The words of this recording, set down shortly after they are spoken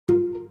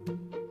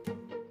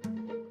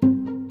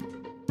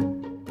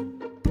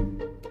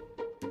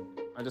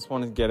I just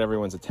wanted to get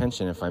everyone's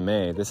attention, if I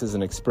may. This is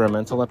an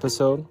experimental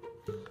episode.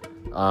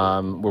 We're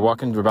about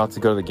to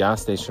go to the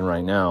gas station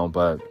right now,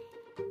 but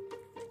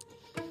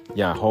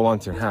yeah, hold on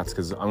to your hats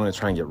because I'm going to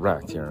try and get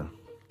wrecked here.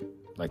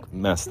 Like,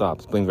 messed up.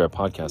 It's Bling Bear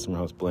Podcast. I'm your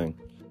host, Bling.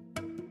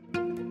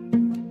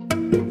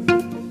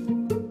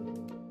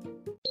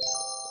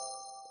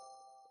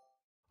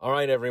 All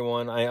right,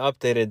 everyone. I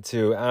updated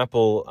to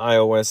Apple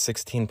iOS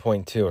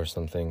 16.2 or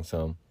something,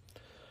 so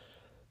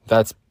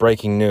that's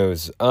breaking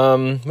news. What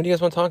do you guys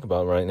want to talk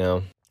about right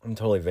now? I'm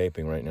totally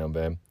vaping right now,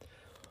 babe.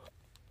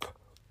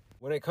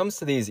 When it comes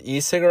to these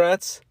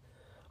e-cigarettes,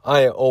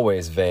 I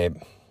always vape.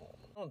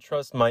 I don't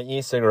trust my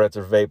e-cigarettes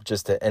or vape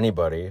just to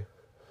anybody.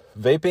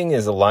 Vaping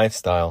is a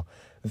lifestyle.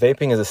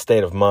 Vaping is a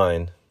state of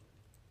mind.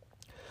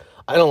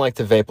 I don't like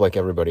to vape like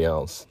everybody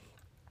else.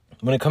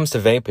 When it comes to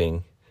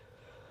vaping,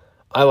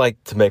 I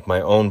like to make my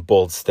own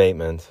bold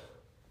statement.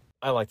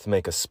 I like to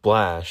make a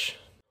splash.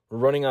 We're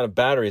running out of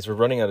batteries. We're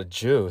running out of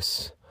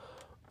juice.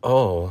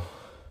 Oh,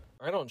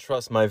 I don't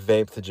trust my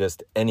vape to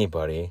just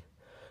anybody.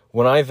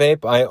 When I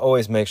vape, I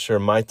always make sure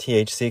my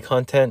THC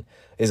content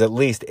is at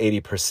least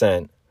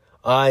 80%.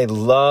 I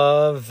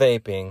love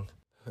vaping.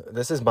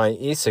 This is my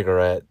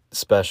e-cigarette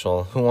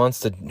special. Who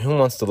wants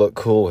to look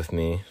cool with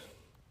me?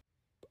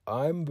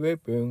 I'm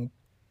vaping.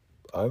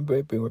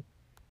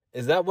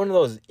 Is that one of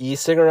those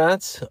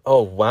e-cigarettes?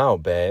 Oh, wow,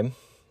 babe.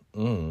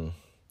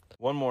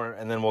 One more,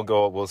 and then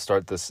we'll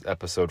start this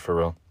episode for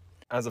real.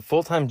 As a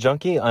full-time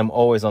junkie, I'm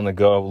always on the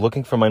go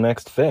looking for my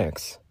next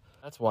fix.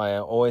 That's why I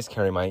always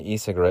carry my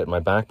e-cigarette in my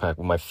backpack,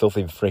 with my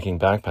filthy freaking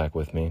backpack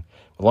with me,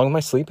 along with my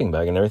sleeping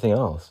bag and everything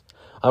else.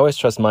 I always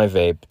trust my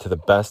vape to the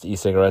best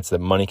e-cigarettes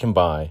that money can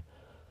buy.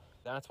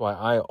 That's why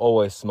I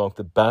always smoke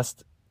the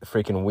best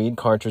freaking weed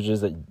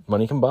cartridges that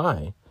money can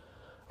buy.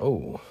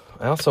 Oh,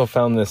 I also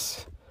found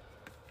this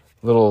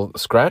little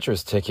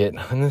scratcher's ticket.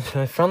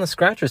 I found the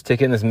scratcher's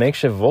ticket in this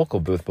makeshift vocal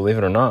booth, believe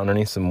it or not,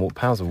 underneath some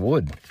piles of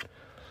wood.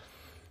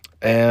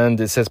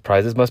 And it says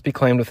prizes must be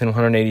claimed within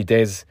 180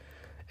 days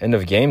end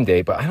of game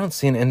date, but I don't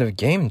see an end of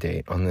game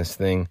date on this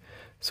thing.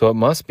 So it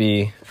must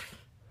be,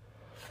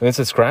 when it's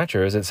a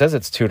scratcher's, it says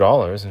it's $2.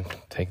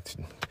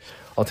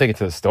 I'll take it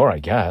to the store, I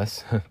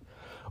guess.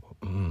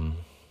 In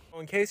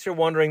case you're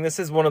wondering, this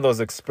is one of those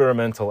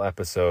experimental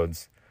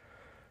episodes.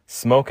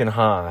 Smoking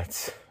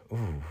hot.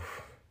 Ooh.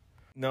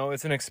 No,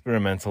 it's an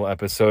experimental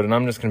episode, and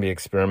I'm just going to be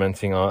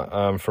experimenting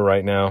for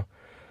right now.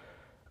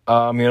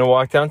 I'm going to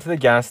walk down to the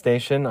gas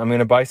station. I'm going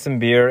to buy some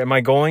beer. Am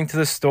I going to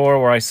the store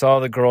where I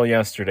saw the girl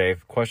yesterday?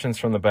 Questions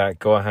from the back.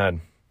 Go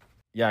ahead.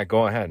 Yeah,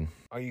 go ahead.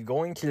 Are you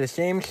going to the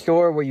same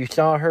store where you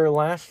saw her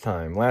last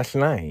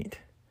night?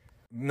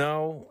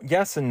 No.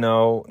 Yes and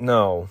no.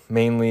 No.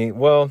 Mainly,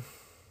 well,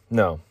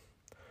 no.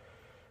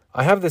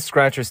 I have this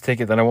scratcher's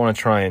ticket that I want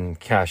to try and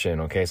cash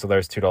in, okay? So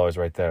there's $2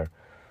 right there.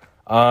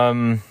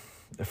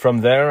 From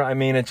there, I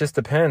mean, it just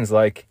depends.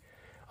 Like,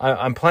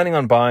 I'm planning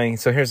on buying.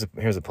 So here's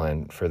a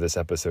plan for this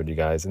episode, you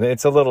guys. And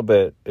it's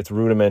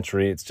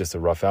rudimentary. It's just a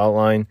rough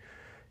outline.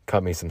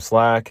 Cut me some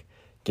slack.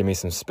 Give me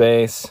some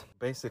space.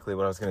 Basically,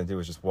 what I was going to do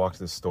is just walk to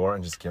the store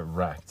and just get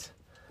wrecked.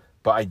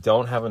 But I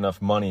don't have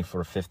enough money for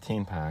a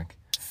 15-pack.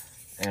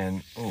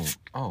 And, and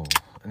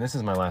this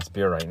is my last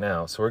beer right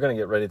now. So we're going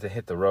to get ready to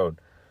hit the road.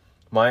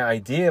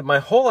 My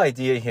whole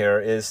idea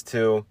here is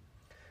to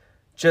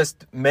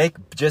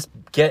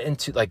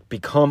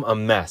become a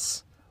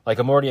mess. Like,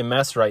 I'm already a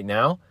mess right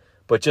now,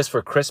 but just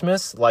for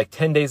Christmas, like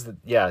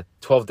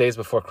 12 days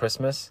before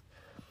Christmas,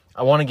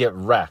 I want to get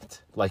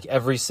wrecked, like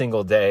every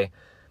single day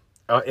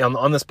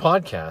on this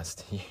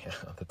podcast. Yeah,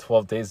 the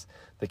 12 days,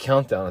 the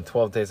countdown of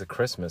 12 days of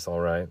Christmas,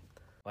 all right.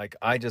 Like,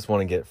 I just want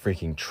to get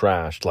freaking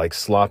trashed, like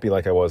sloppy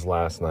like I was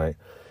last night.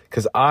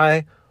 Because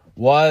I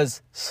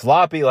was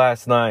sloppy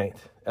last night.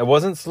 I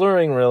wasn't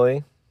slurring,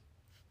 really.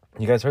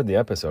 You guys heard the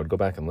episode. Go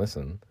back and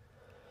listen.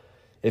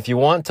 If you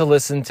want to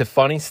listen to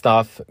funny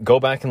stuff,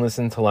 go back and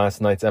listen to last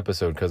night's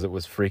episode because it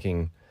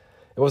wasn't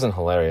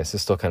hilarious.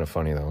 It's still kind of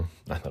funny, though.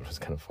 I thought it was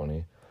kind of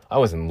funny. I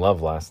was in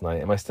love last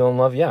night. Am I still in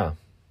love? Yeah.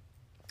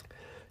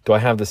 Do I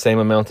have the same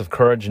amount of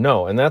courage?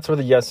 No. And that's where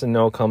the yes and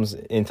no comes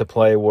into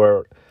play.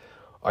 Where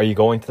are you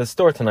going to the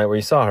store tonight where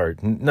you saw her?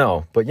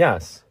 No, but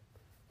yes.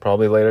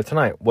 Probably later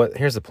tonight.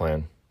 Here's the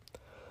plan.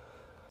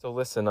 So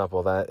listen up,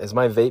 all that. Is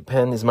my vape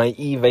pen, is my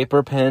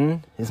e-vapor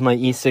pen, is my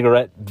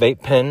e-cigarette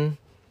vape pen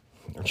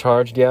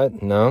charged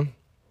yet? No.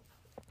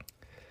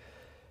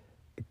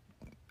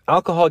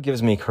 Alcohol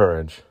gives me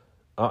courage.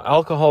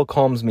 Alcohol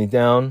calms me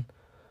down.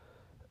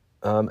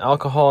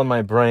 Alcohol in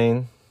my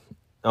brain,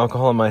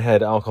 alcohol in my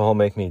head, alcohol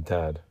make me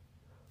dead.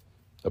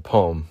 A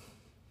poem.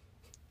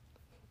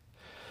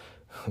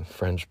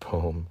 French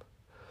poem.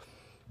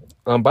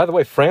 By the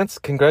way, France,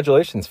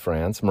 congratulations,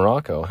 France.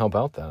 Morocco, how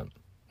about that?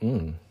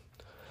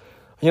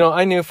 You know,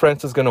 I knew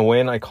France was going to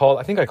win. I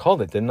think I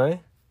called it, didn't I?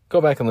 Go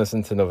back and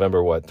listen to November,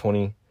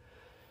 26th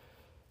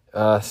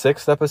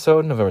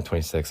episode? November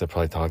 26th, I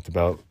probably talked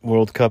about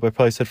World Cup. I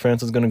probably said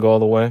France was going to go all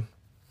the way.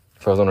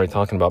 So I was already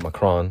talking about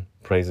Macron,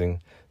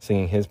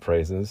 singing his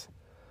praises.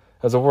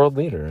 As a world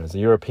leader, as a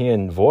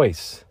European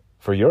voice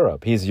for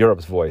Europe. He's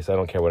Europe's voice. I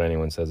don't care what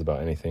anyone says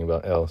about anything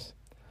about else.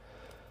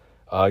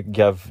 You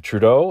have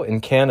Trudeau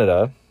in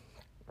Canada.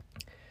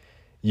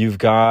 You've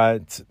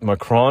got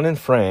Macron in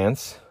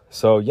France.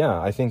 So, yeah,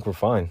 I think we're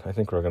fine. I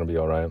think we're going to be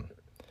all right.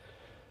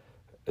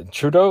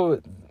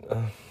 Trudeau,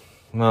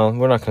 well,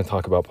 we're not going to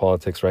talk about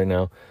politics right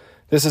now.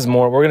 We're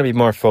going to be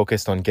more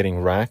focused on getting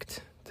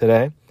wrecked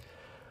today.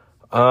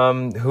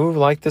 Who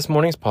liked this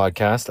morning's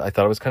podcast? I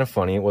thought it was kind of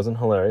funny. It wasn't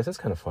hilarious. It's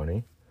kind of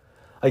funny.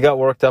 I got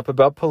worked up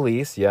about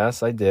police.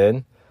 Yes, I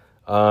did.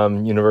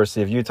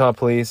 University of Utah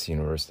police,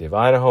 University of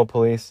Idaho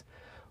police.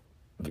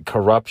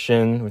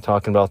 Corruption, we were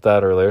talking about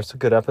that earlier. It's a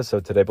good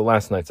episode today, but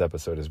last night's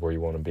episode is where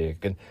you want to be.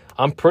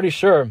 I'm pretty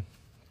sure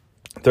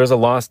there's a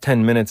lost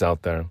 10 minutes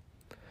out there.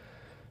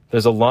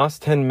 There's a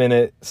lost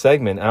 10-minute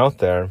segment out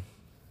there.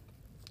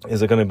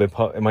 Is it going to be?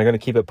 Am I going to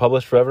keep it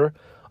published forever?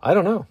 I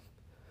don't know.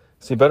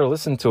 So you better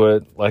listen to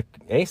it like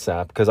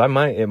ASAP, because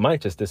it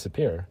might just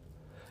disappear,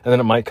 and then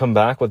it might come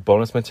back with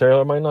bonus material,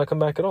 or it might not come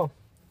back at all.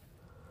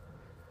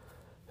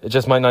 It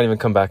just might not even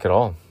come back at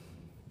all.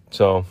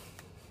 So,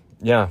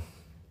 yeah.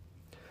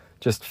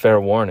 Just fair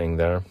warning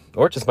there.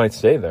 Or it just might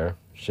stay there.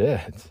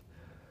 Shit.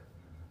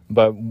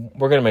 But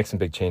we're going to make some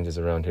big changes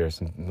around here.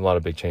 A lot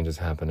of big changes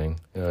happening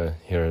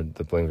here at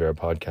the Bling Vera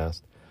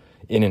podcast.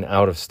 In and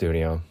out of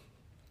studio.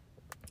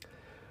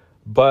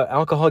 But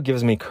alcohol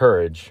gives me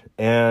courage.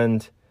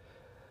 And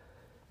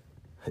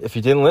if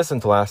you didn't listen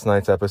to last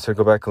night's episode,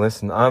 go back and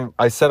listen.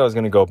 I said I was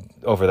going to go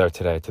over there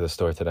today, to the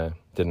store today.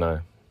 Didn't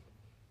I?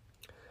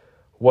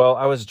 Well,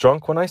 I was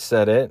drunk when I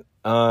said it.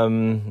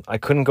 I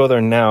couldn't go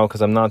there now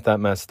because I'm not that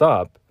messed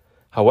up.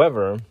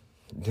 However,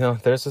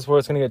 this is where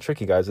it's going to get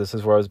tricky, guys. This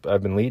is where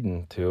I've been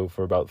leading to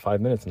for about 5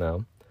 minutes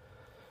now.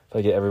 If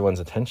I get everyone's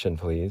attention,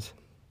 please.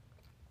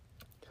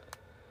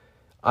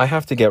 I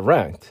have to get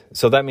wrecked.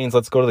 So that means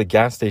let's go to the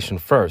gas station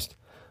first.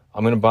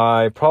 I'm going to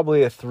buy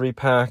probably a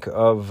 3-pack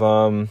of,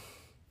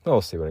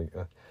 we'll see what I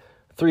got.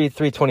 3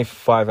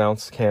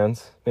 25-ounce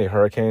cans, maybe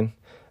Hurricane.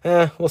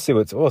 We'll see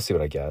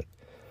what I get.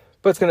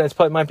 But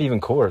it might be even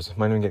Coors.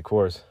 Might even get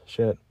Coors.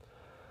 Shit.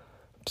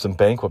 Some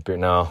banquet beer.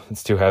 No,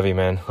 it's too heavy,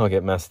 man. I'll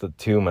get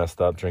too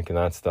messed up drinking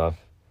that stuff.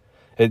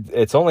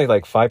 It's only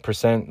like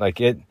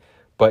 5%,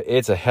 but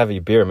it's a heavy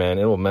beer, man.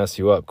 It will mess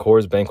you up.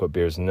 Coors banquet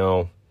beers,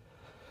 no.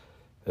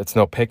 It's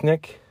no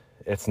picnic.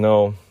 It's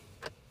no.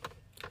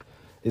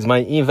 Is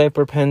my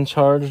e-vapor pen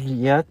charged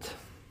yet?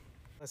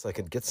 Unless I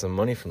could get some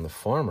money from the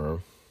farmer.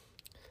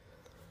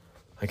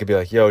 I could be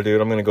like, yo, dude,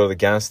 I'm going to go to the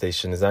gas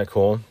station. Is that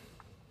cool?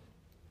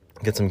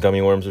 Get some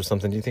gummy worms or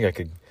something. Do you think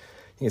you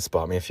could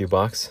spot me a few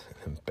bucks?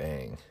 And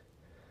bang.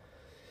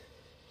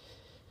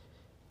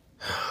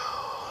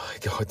 I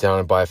go down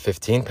and buy a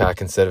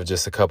 15-pack instead of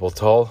just a couple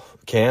tall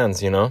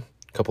cans, A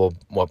couple,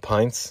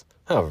 pints?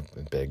 Oh,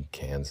 big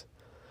cans.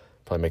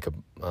 Probably make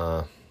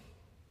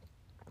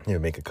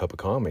make a cup of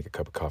coffee. Make a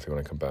cup of coffee when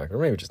I come back. Or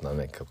maybe just not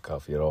make a cup of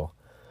coffee at all.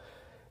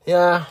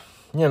 Yeah,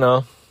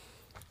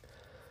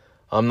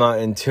 I'm not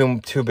in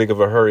too big of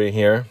a hurry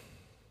here.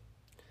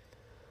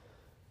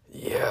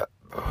 Yeah.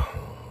 Oh,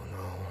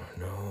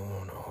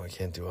 no, I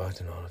can't do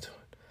it.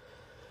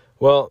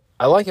 Well,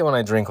 I like it when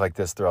I drink like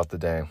this throughout the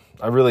day.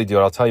 I really do.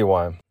 I'll tell you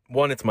why.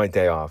 One, it's my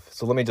day off.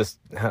 So let me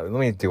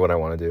do what I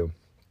want to do.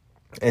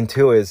 And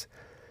two is,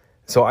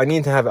 so I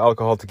need to have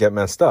alcohol to get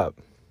messed up.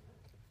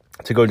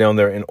 To go down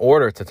there in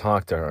order to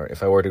talk to her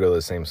if I were to go to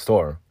the same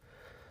store.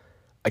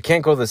 I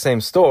can't go to the same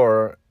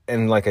store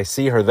and I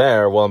see her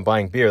there while I'm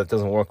buying beer. That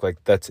doesn't work.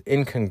 That's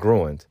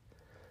incongruent.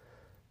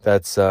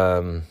 That's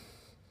a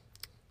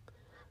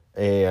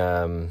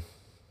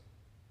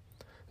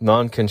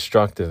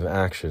non-constructive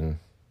action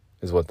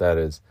is what that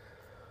is.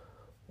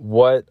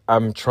 What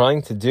I'm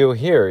trying to do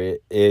here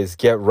is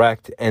get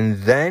wrecked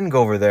and then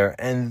go over there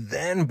and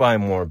then buy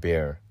more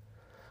beer.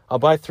 I'll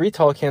buy 3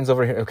 tall cans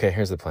over here. Okay,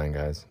 here's the plan,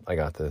 guys. I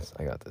got this.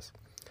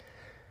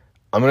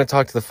 I'm going to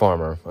talk to the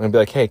farmer. I'm going to be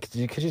like, hey, could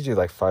you do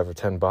like $5 or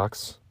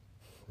 $10?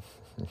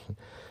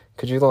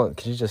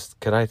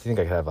 Could I think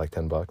I could have like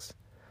 $10? Is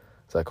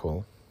that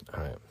cool?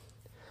 All right.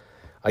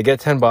 I get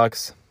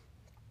 $10.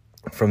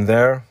 From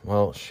there,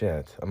 well,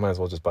 shit. I might as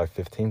well just buy a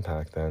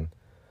 15-pack then.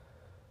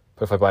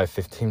 But if I buy a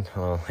 15,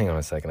 oh, hang on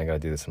a second. I got to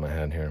do this in my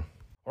head here.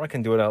 Or I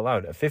can do it out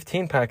loud. A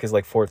 15-pack is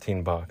like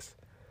 $14.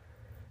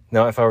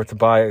 Now, if I were to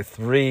buy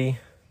 3,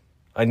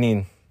 I'd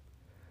need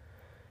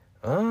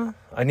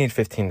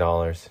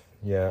 $15.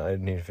 Yeah,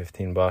 I'd need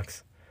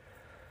 $15.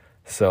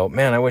 So,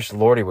 man, I wish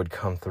Lordy would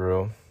come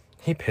through.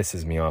 He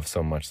pisses me off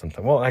so much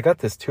sometimes. Well, I got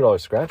this $2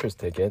 scratcher's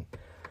ticket,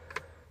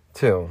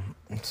 too.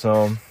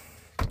 So,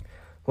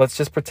 let's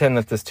just pretend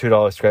that this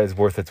 $2 scratch is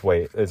worth its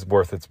weight,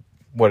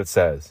 what it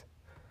says.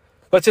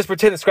 Let's just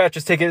pretend the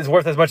scratcher's ticket is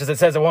worth as much as it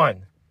says it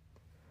won.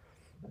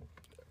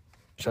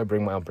 I'll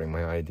bring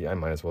my ID. I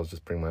might as well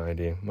just bring my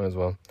ID. Might as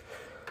well.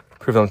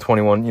 Prove I'm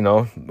 21,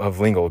 of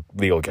legal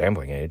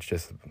gambling age.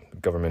 Just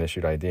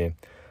government-issued ID.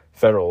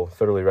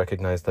 Federally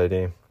recognized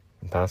ID.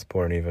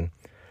 Passport, even.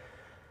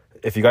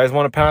 If you guys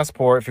want a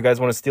passport, if you guys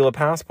want to steal a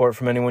passport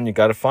from anyone, you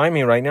got to find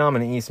me right now. I'm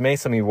in East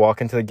Mesa. You walk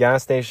into the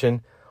gas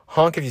station,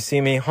 Honk if you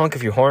see me. Honk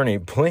if you're horny.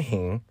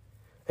 Bling.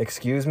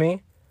 Excuse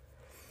me?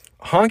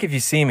 Honk if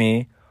you see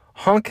me.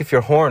 Honk if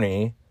you're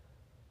horny.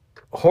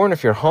 Horn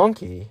if you're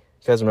honky. You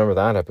guys remember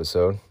that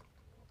episode?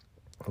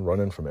 I'm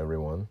running from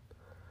everyone.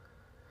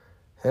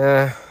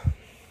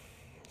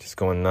 Just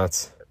going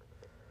nuts.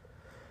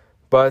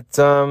 But,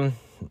 well,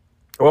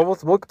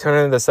 we'll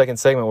turn into the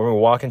second segment. We're going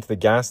to walk into the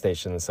gas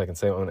station in the second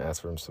segment. I'm going to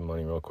ask for some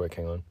money real quick.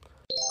 Hang on.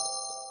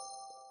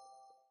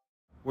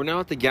 We're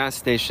now at the gas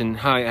station.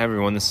 Hi,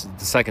 everyone. This is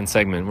the second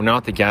segment. We're now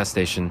at the gas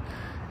station,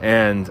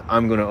 and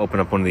I'm going to open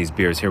up one of these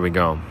beers. Here we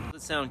go. How's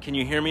it sound? Can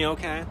you hear me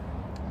okay?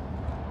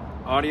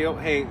 Audio?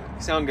 Hey,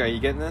 sound guy, you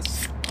getting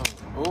this?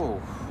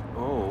 Oh,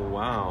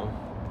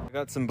 wow. I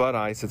got some Bud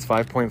Ice. It's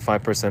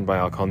 5.5% by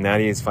alcohol.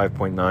 Natty is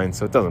 5.9,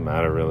 so it doesn't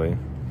matter, really.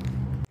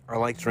 I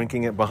like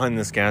drinking it behind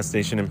this gas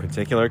station in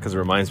particular because it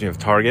reminds me of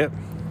Target.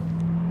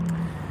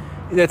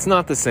 It's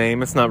not the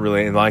same. It's not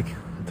really, like,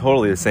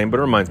 totally the same,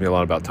 but it reminds me a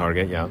lot about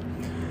Target, yeah.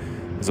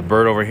 There's a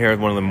bird over here,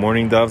 one of the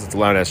mourning doves. It's a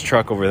loud-ass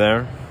truck over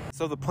there.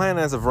 So the plan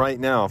as of right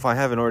now, if I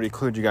haven't already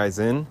clued you guys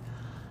in,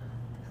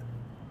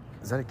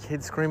 is that a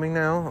kid screaming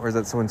now? Or is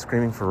that someone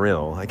screaming for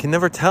real? I can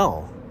never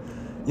tell.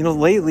 You know,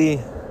 lately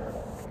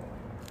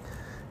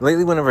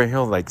whenever I hear,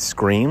 like,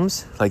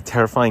 screams, like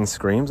terrifying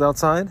screams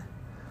outside,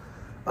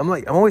 I'm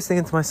always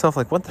thinking to myself,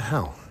 like, what the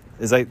hell?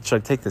 Should I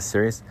take this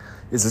serious?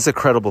 Is this a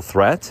credible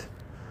threat?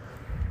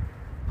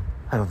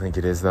 I don't think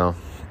it is, though.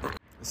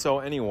 So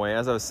anyway,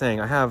 as I was saying,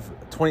 I have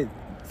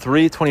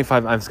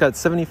 25, I've got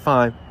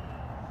 75.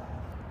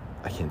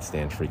 I can't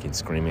stand freaking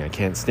screaming. I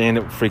can't stand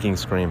it freaking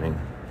screaming.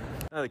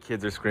 Oh, the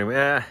kids are screaming.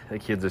 The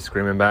kids are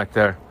screaming back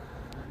there.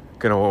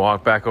 Gonna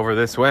walk back over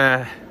this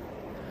way.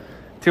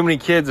 Too many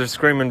kids are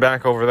screaming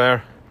back over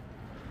there.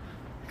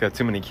 Got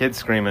too many kids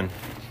screaming.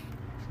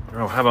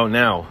 Oh, how about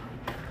now?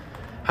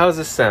 How does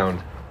this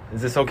sound?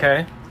 Is this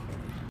okay?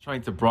 I'm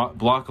trying to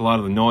block a lot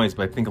of the noise,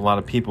 but I think a lot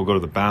of people go to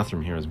the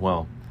bathroom here as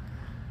well.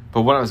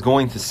 But what I was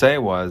going to say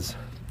was,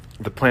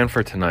 the plan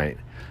for tonight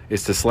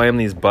is to slam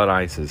these Bud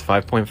Ices,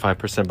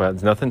 5.5%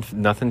 Bud. It's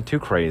nothing too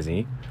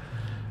crazy.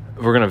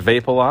 We're going to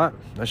vape a lot.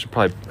 I should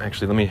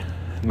probably,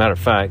 matter of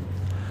fact,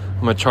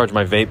 I'm going to charge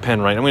my vape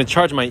pen I'm going to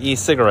charge my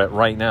e-cigarette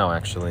right now,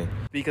 actually.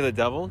 Speak of the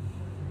devil?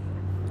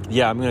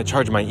 Yeah, I'm going to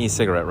charge my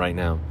e-cigarette right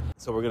now.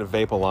 So we're going to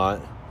vape a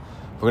lot.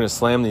 We're going to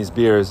slam these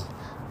beers.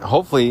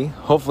 Hopefully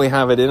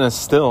have it in us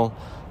still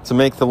to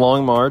make the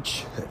long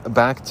march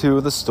back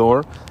to the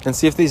store and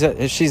see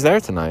if she's there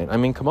tonight. I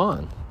mean, come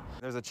on.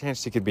 There's a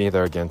chance she could be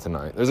there again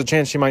tonight. There's a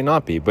chance she might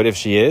not be. But if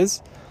she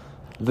is,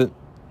 is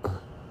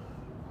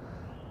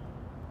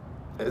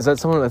that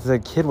someone that's a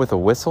kid with a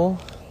whistle?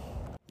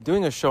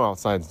 Doing a show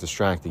outside is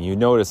distracting. You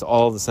notice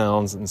all the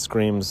sounds and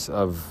screams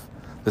of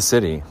the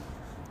city.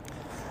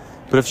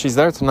 But if she's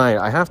there tonight,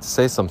 I have to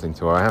say something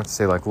to her. I have to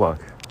say, like, look,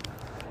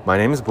 my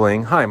name is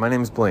Bling. Hi, my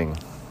name is Bling.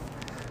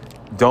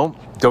 Don't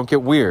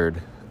get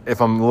weird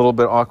if I'm a little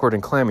bit awkward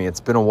and clammy.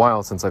 It's been a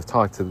while since I've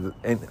talked to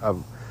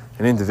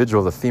an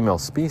individual of the female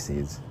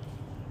species.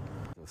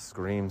 The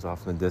screams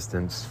off in the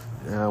distance.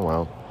 Yeah,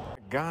 well.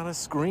 Gotta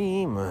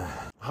scream.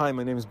 Hi,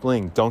 my name is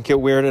Bling. Don't get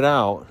weirded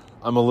out.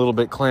 I'm a little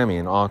bit clammy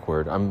and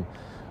awkward.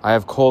 I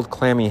have cold,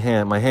 clammy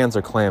hands. My hands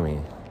are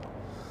clammy.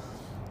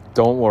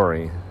 Don't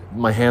worry.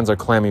 My hands are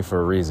clammy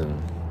for a reason.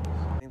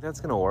 You think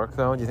that's gonna work,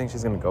 though? Do you think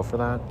she's gonna go for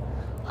that?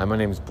 Hi, my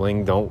name is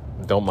Bling. Don't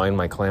mind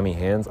my clammy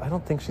hands. I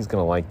don't think she's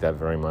gonna like that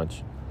very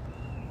much.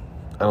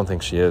 I don't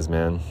think she is,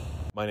 man.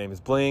 My name is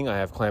Bling. I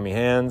have clammy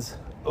hands.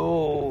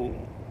 Oh.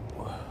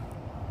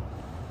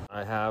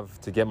 I have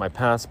to get my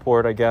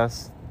passport, I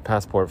guess.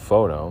 Passport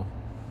photo.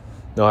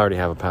 No, I already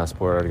have a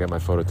passport. I already got my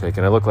photo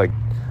taken. I look like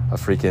a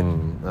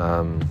freaking...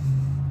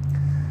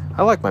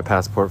 I like my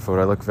passport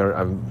photo. I look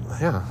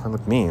I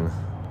look mean.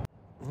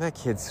 That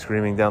kid's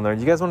screaming down there.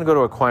 You guys want to go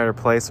to a quieter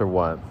place or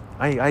what?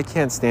 I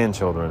can't stand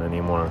children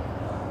anymore.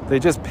 They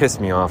just piss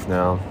me off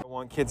now. I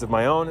want kids of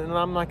my own, and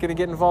I'm not going to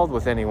get involved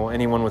with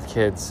anyone with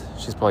kids.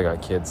 She's probably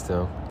got kids,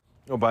 too.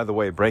 Oh, by the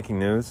way, breaking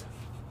news.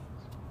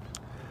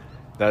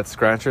 That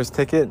Scratchers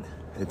ticket,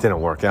 it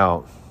didn't work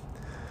out.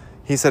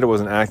 He said it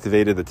wasn't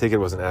activated. The ticket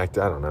wasn't I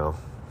don't know.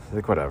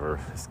 Like, whatever.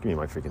 Just give me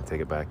my freaking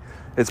ticket back.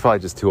 It's probably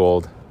just too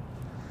old.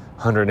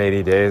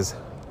 180 days.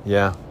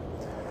 Yeah.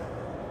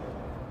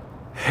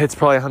 It's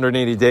probably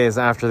 180 days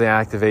after the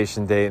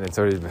activation date, and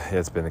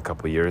it's been a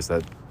couple of years.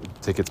 That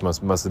tickets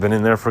must have been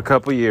in there for a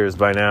couple of years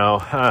by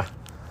now.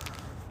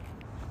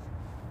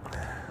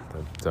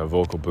 The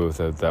vocal booth,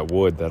 that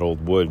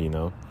old wood, you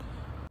know.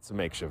 It's a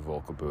makeshift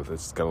vocal booth.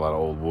 It's got a lot of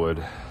old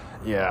wood.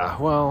 Yeah,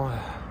 well,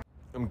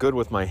 I'm good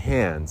with my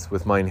hands,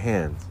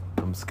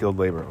 I'm skilled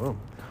labor. Oh,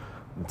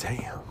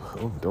 damn.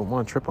 Oh, don't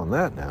want to trip on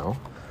that now.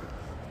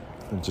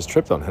 I just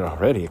tripped on it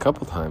already a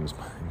couple times.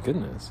 My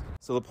goodness.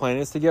 So the plan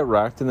is to get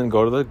wrecked and then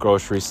go to the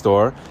grocery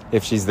store.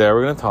 If she's there,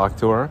 we're going to talk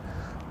to her.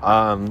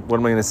 What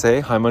am I going to say?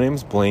 Hi, my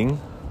name's Bling.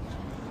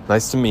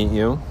 Nice to meet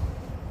you.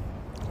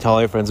 Tell all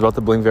your friends about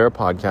the Bling Vera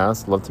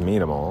podcast. Love to meet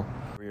them all.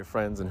 Who are your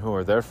friends and who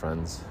are their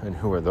friends? And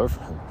who are their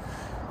friends?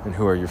 And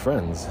who are your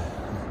friends?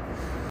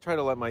 Try try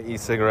to let my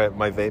e-cigarette,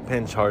 my vape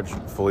pen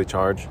fully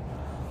charge.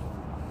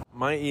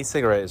 My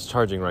e-cigarette is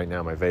charging right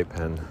now, my vape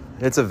pen.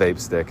 It's a vape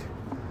stick.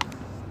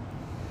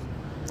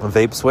 A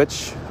vape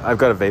switch. I've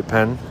got a vape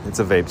pen. It's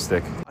a vape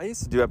stick. I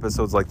used to do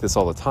episodes like this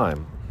all the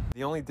time.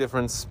 The only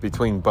difference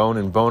between bone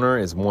and boner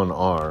is one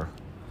R.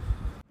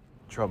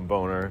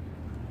 Tromboner.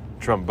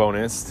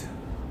 Trombonist.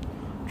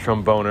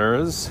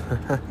 Tromboners.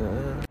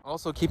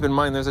 Also, keep in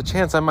mind, there's a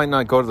chance I might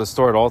not go to the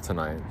store at all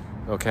tonight.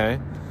 Okay?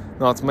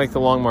 No, let's make the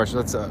long march.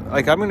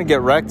 I'm going to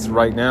get wrecked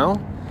right now.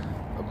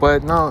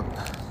 But no,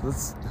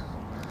 let's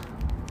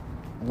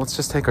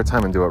just take our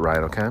time and do it right,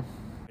 okay?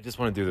 I just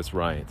want to do this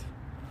right.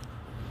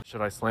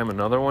 Should I slam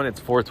another one? It's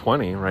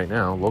 4:20 right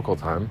now, local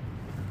time.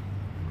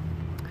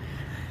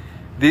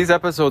 These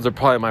episodes are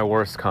probably my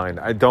worst kind.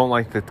 I don't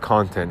like the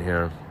content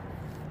here.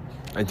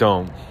 I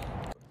don't.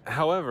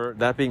 However,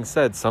 that being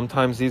said,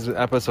 sometimes these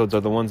episodes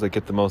are the ones that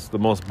get the most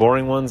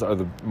boring ones are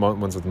the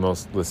ones with the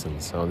most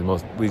listens. So the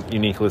most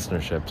unique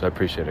listenerships. I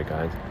appreciate it,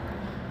 guys.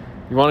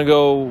 You want to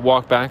go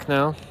walk back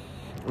now?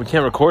 We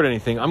can't record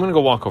anything. I'm going to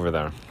go walk over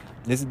there.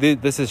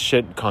 This is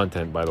shit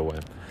content, by the way.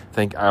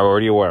 I'm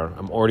already aware.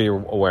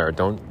 I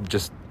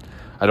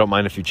don't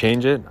mind if you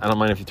change it. I don't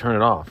mind if you turn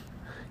it off.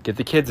 Get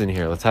the kids in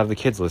here. Let's have the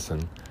kids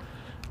listen.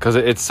 Because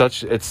it's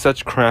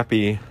such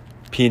crappy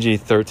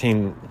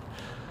PG-13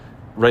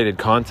 rated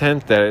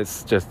content that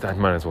it's just, I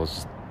might as well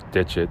just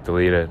ditch it,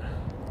 delete it.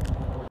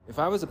 If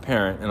I was a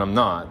parent, and I'm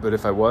not, but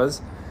if I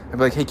was, I'd be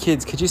like, hey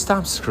kids, could you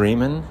stop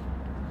screaming?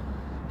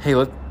 Hey,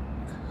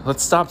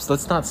 let's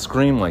not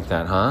scream like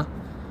that, huh?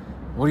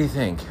 What do you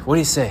think? What do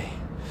you say?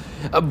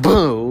 A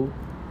boo!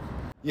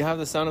 You have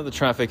the sound of the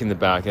traffic in the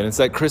back, and it's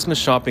that Christmas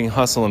shopping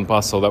hustle and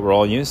bustle that we're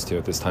all used to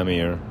at this time of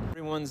year.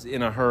 Everyone's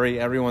in a hurry.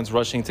 Everyone's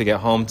rushing to get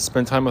home to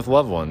spend time with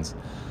loved ones,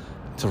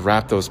 to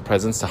wrap those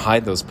presents, to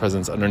hide those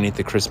presents underneath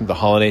the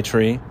holiday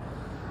tree,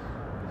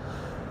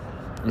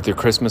 with your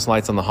Christmas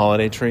lights on the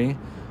holiday tree.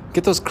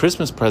 Get those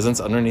Christmas presents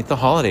underneath the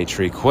holiday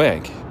tree,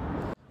 quick.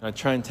 I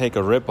try and take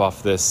a rip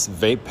off this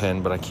vape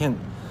pen, but I can't.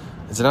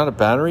 Is it out of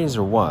batteries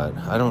or what?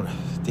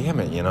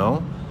 Damn it,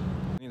 I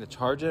need to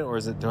charge it, or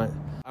is it doing?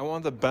 I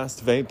want the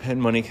best vape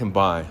pen money can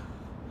buy.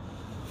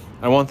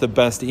 I want the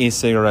best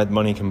e-cigarette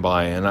money can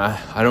buy, and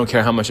I don't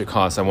care how much it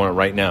costs. I want it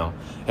right now.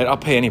 And I'll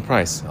pay any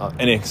price,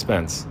 any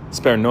expense.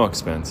 Spare no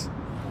expense.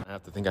 I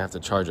have to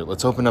charge it.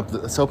 Let's open up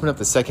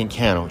the second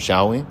can,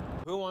 shall we?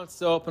 Who wants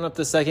to open up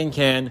the second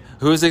can?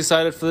 Who's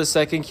excited for the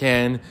second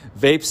can?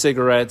 Vape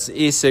cigarettes,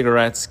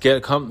 e-cigarettes,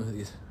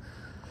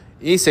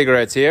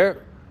 e-cigarettes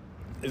here.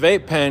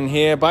 Vape pen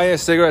here. Buy your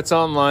cigarettes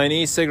online.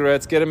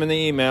 E-cigarettes, get them in the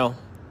email.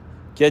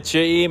 Get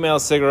your email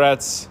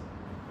cigarettes.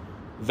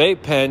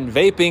 Vape pen,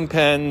 vaping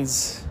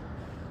pens.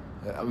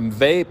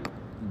 Vape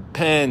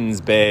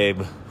pens,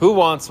 babe. Who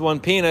wants one?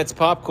 Peanuts,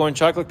 popcorn,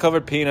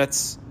 chocolate-covered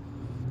peanuts,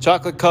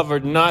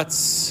 chocolate-covered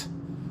nuts,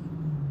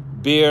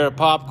 beer,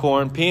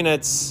 popcorn,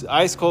 peanuts,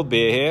 ice-cold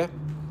beer here.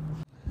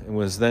 It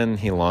was then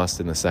he lost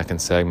in the second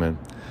segment.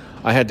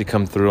 I had to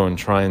come through and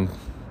try and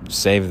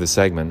save the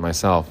segment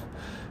myself.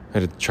 I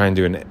had to try and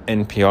do an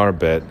NPR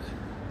bit.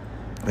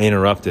 I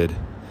interrupted.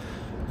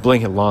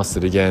 Blink had lost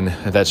it again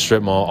at that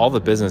strip mall. All the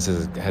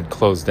businesses had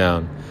closed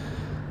down.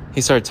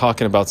 He started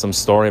talking about some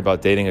story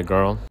about dating a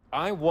girl.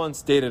 I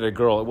once dated a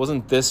girl. It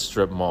wasn't this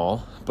strip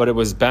mall, but it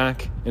was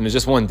back, and it was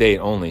just one date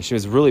only. She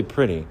was really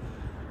pretty.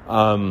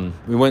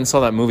 We went and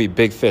saw that movie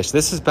Big Fish.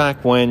 This is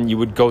back when you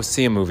would go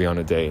see a movie on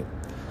a date.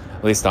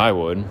 At least I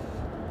would.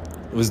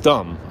 It was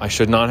dumb. I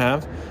should not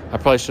have. I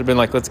probably should have been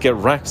like, let's get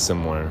wrecked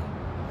somewhere.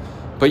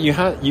 But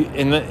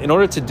in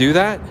order to do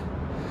that,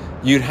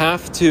 you'd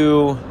have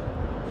to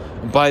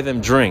buy them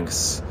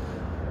drinks.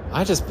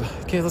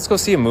 Okay, let's go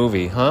see a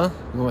movie, huh?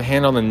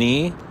 Hand on the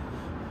knee.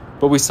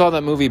 But we saw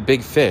that movie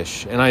Big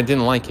Fish, and I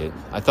didn't like it.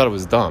 I thought it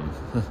was dumb.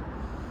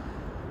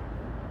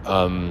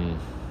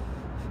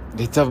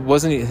 It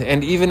wasn't,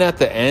 and even at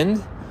the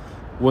end,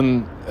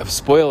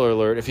 spoiler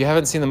alert, if you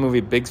haven't seen the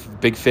movie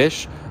Big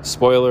Fish,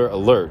 spoiler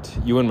alert,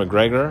 Ewan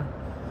McGregor,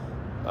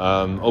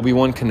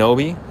 Obi-Wan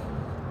Kenobi,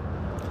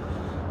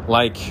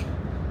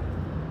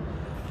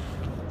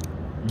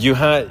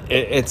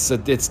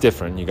 it's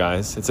different, you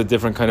guys. It's a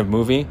different kind of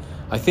movie.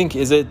 I think,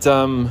 is it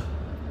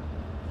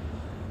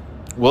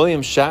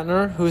William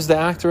Shatner who's the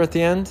actor at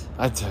the end?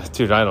 I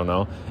don't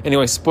know.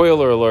 Anyway,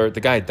 spoiler alert,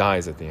 the guy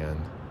dies at the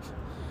end.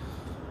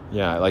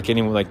 Yeah,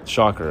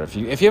 shocker. If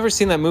you ever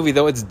seen that movie,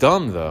 though, it's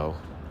dumb, though.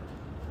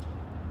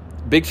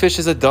 Big Fish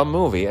is a dumb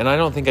movie, and I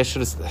don't think I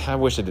should have. I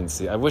wish I didn't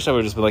see it. I wish I would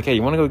have just been like, hey,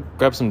 you want to go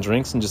grab some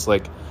drinks and just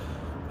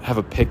have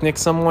a picnic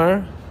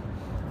somewhere?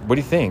 What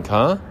do you think,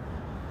 huh?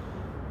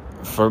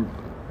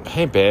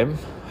 Hey babe,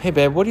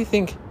 what do you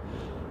think?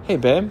 Hey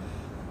babe,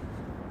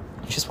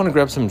 you just want to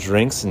grab some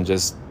drinks and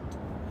just,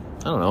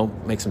 I don't know,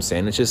 make some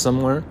sandwiches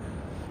somewhere?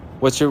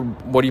 What do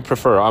you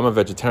prefer? I'm a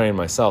vegetarian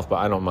myself, but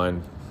I don't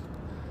mind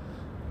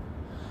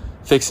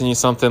fixing you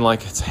something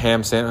like it's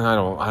ham sandwich.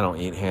 I don't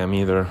eat ham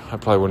either. I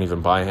probably wouldn't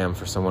even buy ham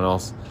for someone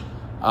else.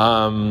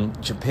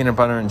 Peanut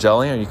butter and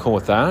jelly, are you cool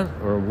with that?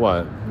 Or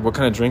what? What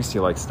kind of drinks do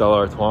you like? Stella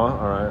Artois?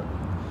 All right.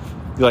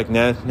 You like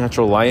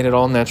natural light at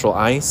all? Natural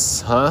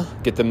ice, huh?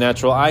 Get them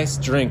natural ice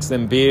drinks,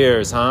 them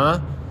beers, huh?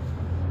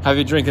 Have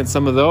you drinking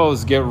some of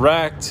those? Get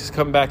wrecked.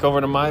 Come back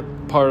over to my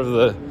part of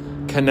the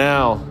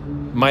canal,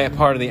 my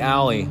part of the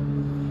alley.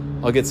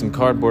 I'll get some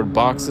cardboard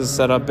boxes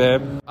set up,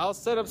 babe. I'll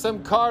set up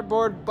some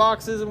cardboard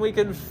boxes and we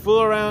can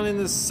fool around in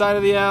the side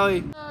of the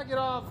alley. Get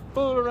off,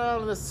 fool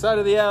around in the side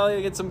of the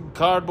alley. Get some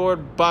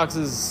cardboard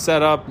boxes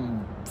set up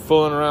and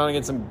fooling around and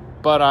get some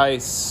Bud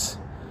Ice.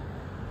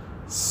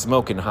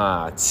 Smoking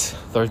hot.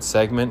 Third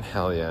segment?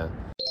 Hell yeah.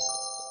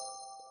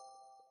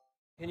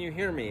 Can you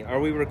hear me? Are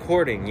we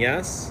recording?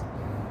 Yes?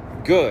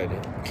 Good.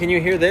 Can you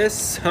hear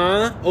this?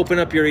 Huh? Open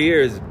up your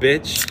ears,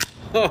 bitch.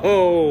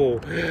 Oh,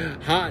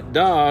 hot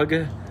dog.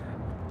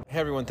 Hey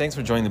everyone, thanks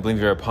for joining the Believe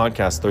You're a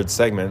Podcast third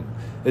segment.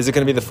 Is it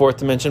going to be the fourth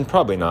dimension?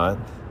 Probably not.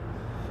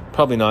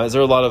 Probably not. Is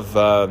there a lot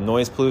of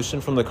noise pollution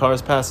from the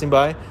cars passing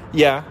by?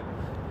 Yeah.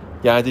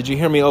 Yeah, did you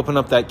hear me open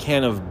up that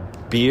can of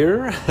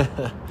beer?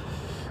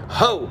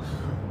 Ho!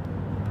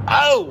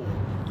 Oh!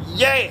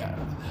 Yeah!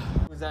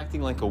 Who's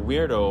acting like a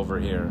weirdo over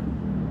here?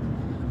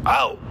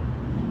 Oh!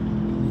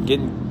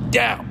 Getting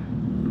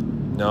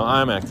down. No,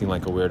 I'm acting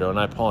like a weirdo, and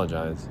I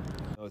apologize.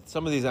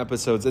 Some of these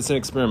episodes, it's an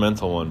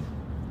experimental one.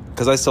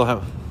 Because I still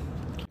have...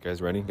 You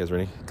guys ready?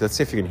 Let's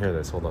see if you can hear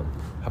this. Hold on.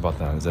 How about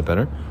that? Is that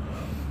better?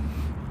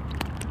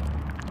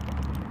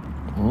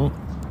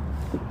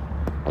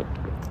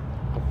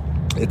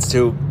 It's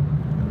too...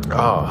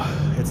 Oh,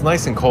 it's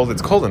nice and cold.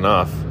 It's cold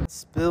enough.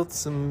 Spilled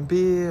some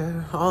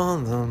beer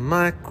on the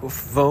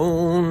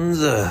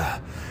microphones.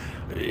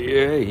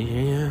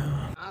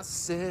 Yeah. I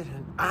said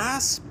I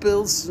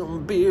spilled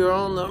some beer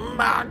on the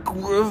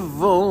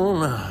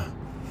microphone.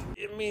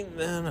 Give me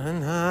that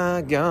and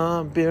I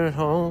got beer at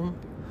home.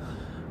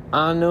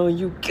 I know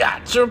you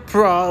got your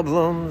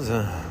problems,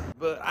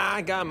 but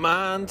I got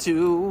mine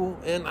too,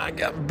 and I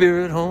got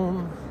beer at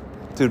home.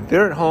 Dude,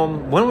 beer at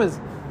home, when was...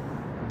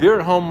 Beer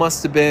at home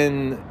must have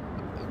been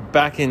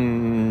back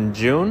in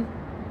June?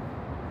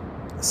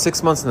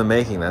 6 months in the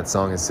making, that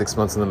song is 6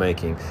 months in the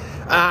making.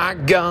 I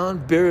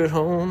got beer at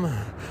home.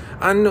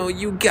 I know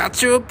you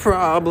got your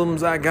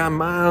problems, I got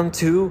mine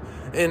too,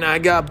 and I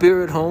got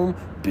beer at home.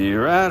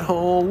 Beer at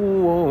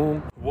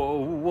home. Whoa,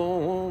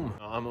 whoa.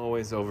 I'm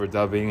always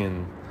overdubbing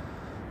and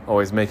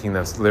always making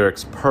those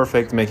lyrics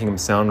perfect, making them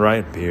sound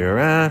right. Beer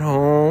at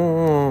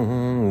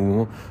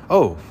home.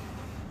 Oh.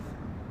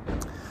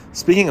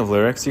 Speaking of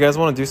lyrics, you guys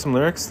want to do some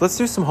lyrics? Let's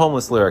do some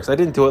homeless lyrics. I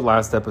didn't do it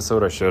last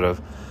episode. I should have.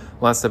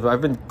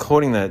 I've been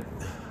quoting that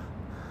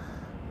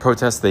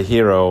Protest the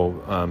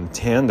Hero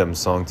tandem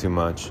song too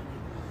much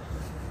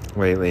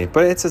lately.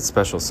 But it's a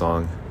special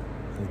song.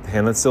 The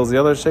hand that stills the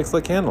other shakes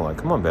like candlelight.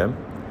 Come on, babe.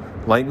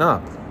 Lighten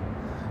up.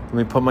 Let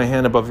me put my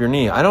hand above your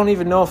knee. I don't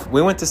even know if...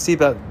 We went to see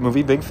that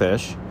movie, Big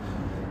Fish.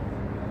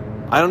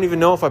 I don't even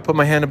know if I put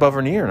my hand above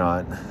her knee or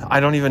not. I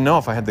don't even know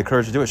if I had the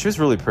courage to do it. She was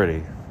really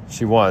pretty.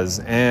 She was.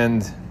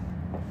 And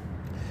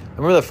I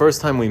remember the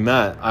first time we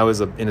met, I was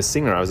a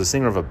singer. I was a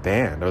singer of a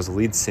band. I was a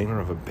lead singer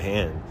of a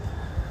band.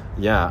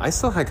 Yeah, I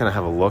still kind of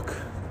have a look.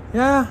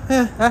 Yeah,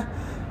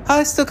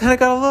 I still kind of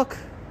got a look.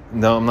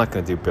 No, I'm not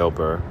going to do Bill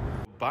Burr.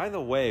 By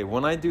the way,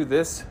 when I do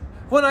this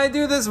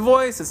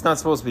voice, it's not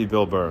supposed to be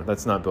Bill Burr.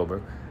 That's not Bill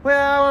Burr.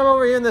 Well, I'm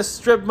over here in the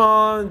strip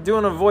mall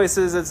doing the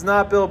voices. It's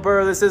not Bill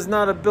Burr. This is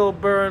not a Bill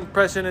Burr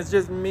impression. It's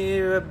just me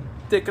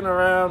dicking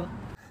around.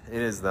 It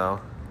is,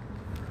 though.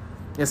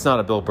 It's not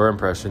a Bill Burr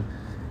impression.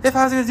 If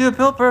I was going to do a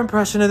Bill Burr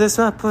impression of this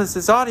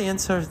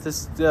audience or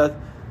this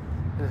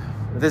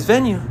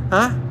venue,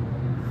 huh?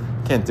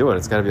 Can't do it.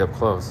 It's got to be up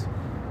close.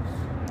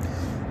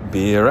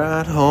 Beer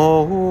at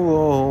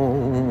home.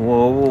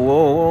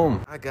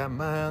 I got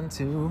mine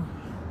too.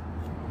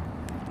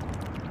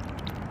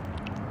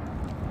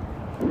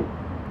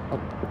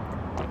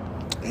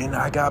 And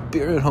I got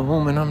beer at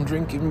home and I'm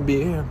drinking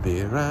beer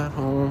at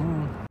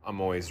home.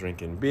 I'm always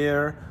drinking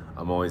beer.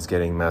 I'm always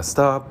getting messed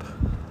up.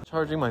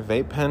 Charging my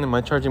vape pen. Am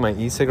I charging my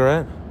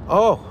e-cigarette?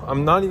 Oh,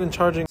 I'm not even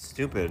charging.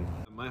 Stupid.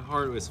 My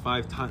heart was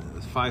five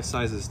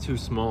sizes too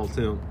small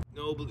too.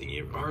 No,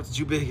 your heart's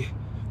too big.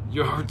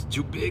 Your heart's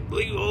too big,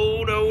 believe.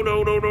 Oh, no.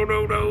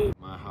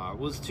 My heart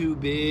was too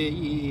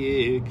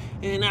big,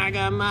 and I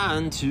got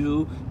mine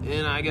too,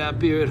 and I got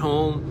beer at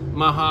home.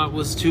 My heart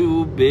was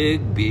too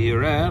big,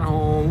 beer at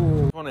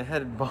home. I want to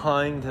head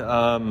behind,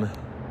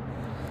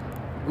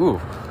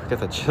 ooh, get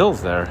the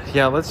chills there.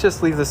 Yeah, let's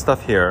just leave this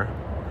stuff here.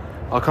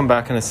 I'll come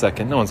back in a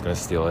second. No one's going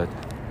to steal it.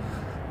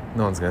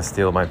 No one's going to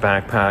steal my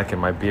backpack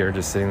and my beer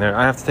just sitting there.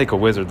 I have to take a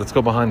wizard. Let's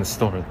go behind the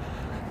store.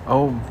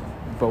 Oh,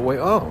 but wait,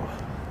 oh.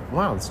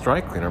 Wow, it's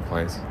dry cleaner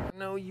place. I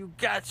know you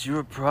got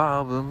your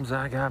problems,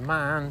 I got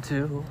mine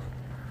too.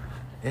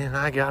 And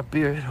I got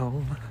beer at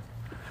home.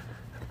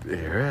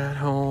 Beer at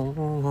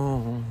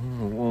home.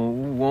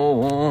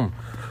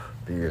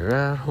 Beer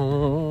at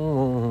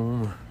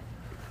home.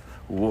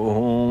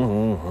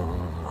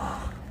 Whoa.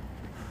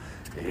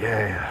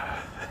 Yeah.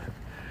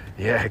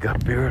 Yeah, I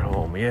got beer at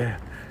home, yeah.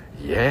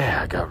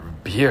 Yeah, I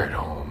got beer at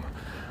home.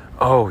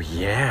 Oh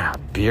yeah,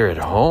 beer at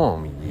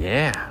home,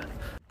 yeah.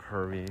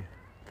 Pervy.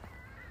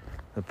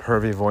 the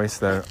pervy voice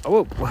there.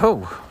 Oh,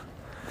 whoa.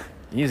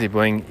 Easy,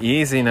 bling.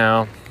 Easy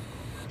now.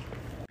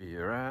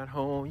 Beer at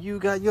home. You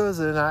got yours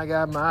and I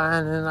got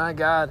mine and I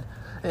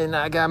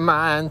got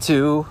mine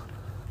too.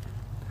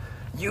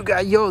 You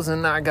got yours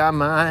and I got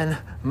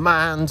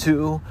mine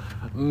too.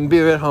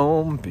 Beer at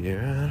home, beer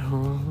at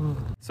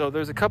home. So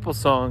there's a couple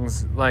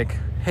songs like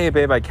Hey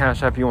Babe, I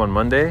Cash App You on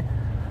Monday.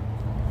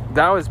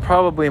 That was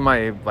probably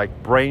my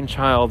like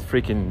brainchild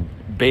freaking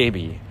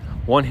baby.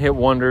 One hit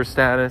wonder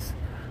status.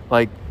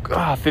 Like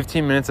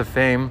 15 minutes of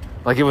fame.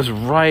 Like it was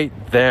right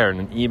there.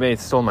 And eBay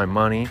stole my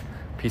money.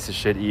 Piece of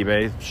shit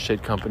eBay.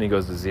 Shit company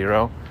goes to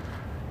zero.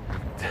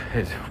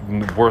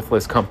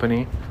 Worthless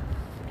company.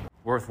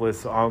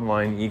 Worthless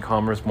online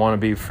e-commerce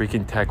wannabe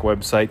freaking tech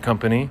website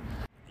company.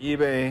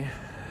 eBay,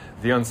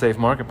 the unsafe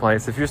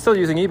marketplace. If you're still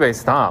using eBay,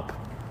 stop.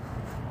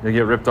 You'll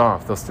get ripped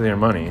off. They'll steal your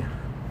money.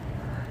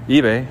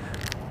 eBay,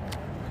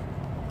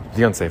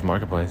 the unsafe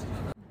marketplace.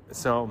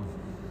 So,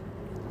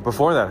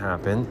 before that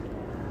happened,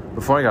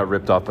 before I got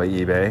ripped off by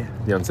eBay,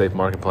 the unsafe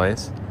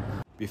marketplace,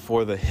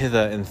 before the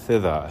hither and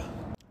thither,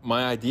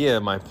 my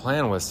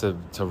plan was to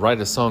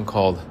write a song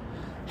called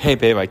Hey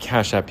Babe, I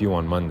Cash App You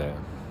on Monday.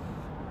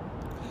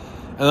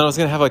 And then I was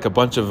going to have like a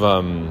bunch of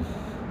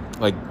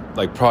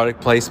like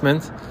product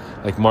placement,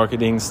 like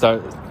marketing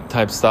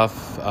type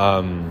stuff,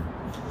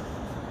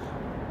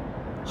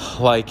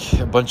 like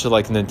a bunch of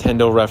like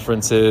Nintendo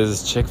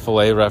references,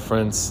 Chick-fil-A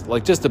reference,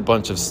 like just a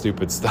bunch of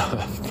stupid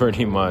stuff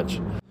pretty much.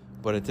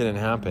 But it didn't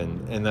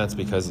happen, and that's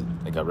because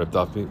I got ripped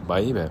off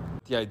by eBay.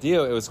 The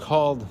idea, it was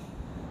called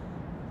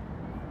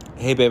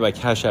Hey Babe, I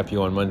Cash App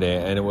You on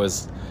Monday, and it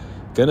was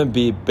going to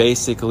be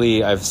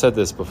basically, I've said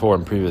this before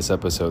in previous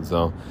episodes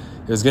though,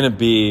 it was going to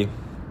be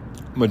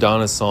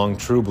Madonna's song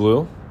True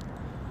Blue,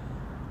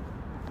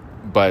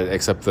 but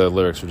except the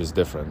lyrics were just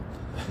different.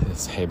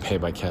 It's Hey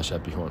Babe, I Cash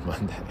App You on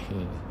Monday.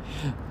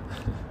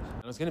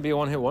 It was going to be a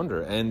one-hit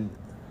wonder. And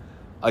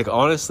like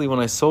honestly, when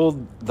I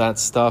sold that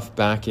stuff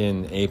back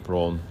in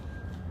April,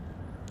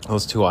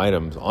 those two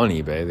items on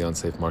eBay, the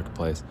unsafe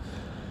marketplace,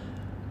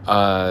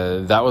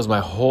 that was my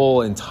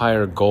whole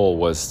entire goal,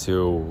 was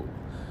to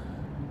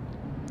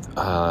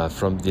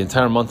from the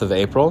entire month of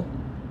April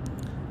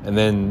and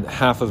then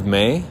half of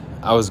May,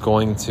 I was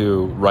going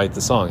to write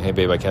the song, Hey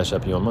Babe, I Cash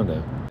App You on Monday.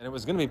 And it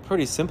was going to be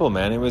pretty simple,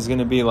 man. It was going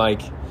to be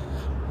like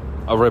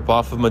a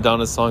rip-off of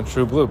Madonna's song,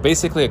 True Blue.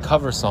 Basically a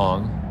cover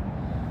song,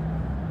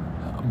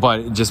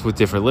 but just with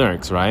different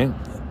lyrics, right?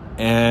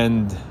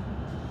 And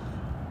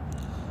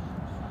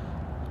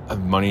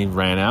money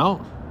ran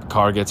out.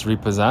 Car gets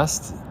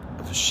repossessed.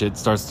 Shit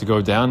starts to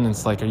go down. And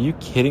it's like, are you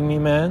kidding me,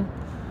 man?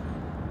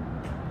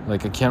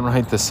 Like, I can't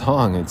write the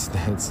song. It's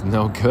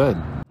no good.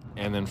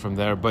 And then from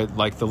there, but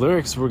like the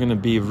lyrics were going to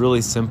be really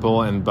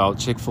simple and about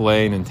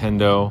Chick-fil-A,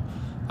 Nintendo,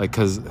 like,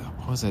 cause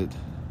what was it?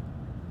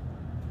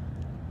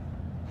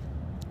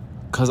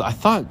 Cause I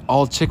thought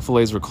all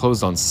Chick-fil-A's were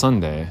closed on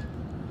Sunday,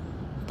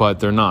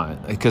 but they're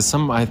not. Because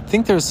I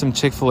think there's some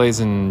Chick-fil-A's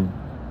in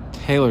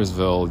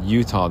Taylorsville,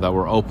 Utah that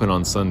were open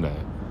on Sunday.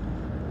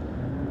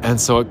 And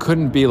so it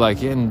couldn't be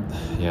like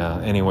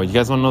anyway, you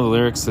guys want to know the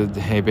lyrics to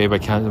Hey Babe, I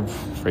Can't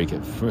Freak It.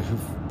 Who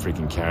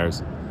freaking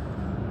cares?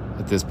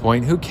 At this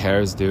point, who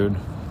cares, dude?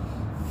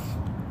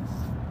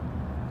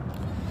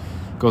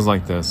 Goes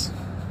like this.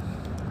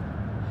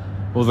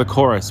 Well, the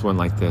chorus went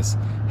like this.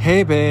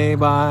 Hey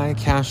babe, I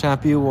Cash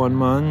App You on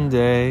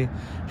Monday.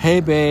 Hey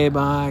babe,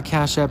 I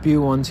Cash App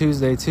You on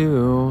Tuesday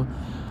too.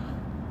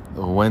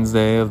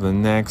 Wednesday of the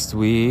next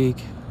week.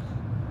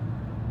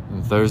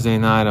 And Thursday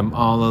night, I'm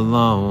all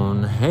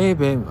alone. Hey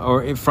babe,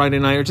 or Friday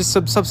night, or just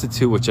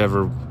substitute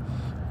whichever.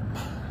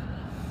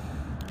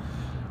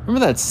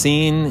 Remember that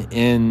scene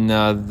in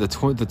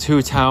the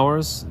Two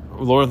Towers,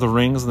 Lord of the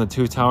Rings and the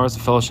Two Towers, the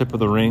Fellowship of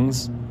the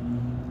Rings?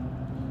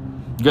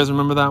 You guys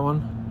remember that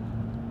one?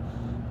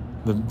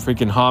 The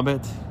freaking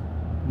Hobbit,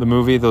 the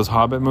movie, those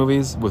Hobbit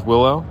movies with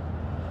Willow.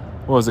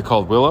 What was it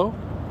called? Willow?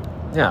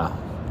 Yeah,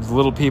 the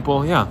little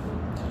people. Yeah.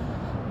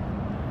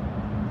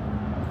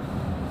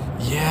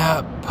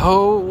 Yeah.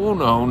 Oh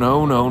no!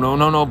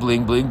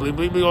 Bling, bling, bling,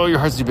 bling, bling. Oh, your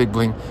heart's too big,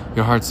 bling.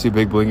 Your heart's too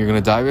big, bling. You're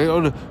gonna die. Oh,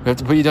 no. We have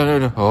to put you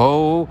down.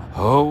 Oh.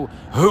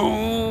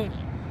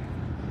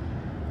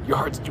 Your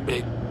heart's too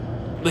big.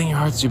 Bling, your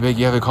heart's too big.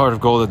 You have a heart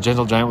of gold, a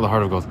gentle giant with a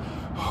heart of gold.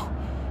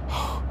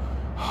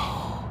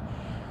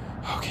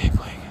 Okay,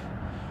 bling.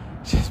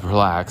 Just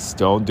relax.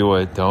 Don't do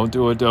it. Don't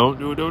do it.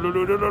 Don't.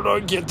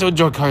 I can't tow a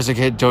junk car. I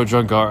can't tow a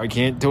junk car. I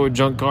can't tow a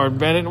junk car.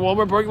 Bandit in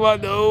Walmart parking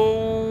lot.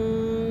 No.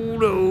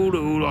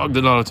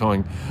 Ogden Auto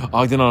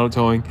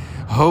Towing.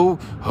 Ho,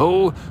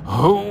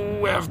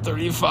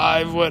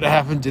 F-35. What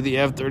happened to the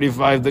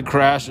F-35 that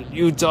crashed in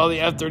Utah? The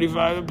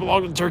F-35 that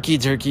belonged to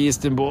Turkey,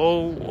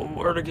 Istanbul. Oh,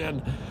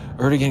 Erdogan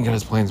got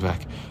his planes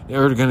back.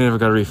 Erdogan never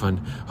got a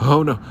refund.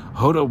 Oh no,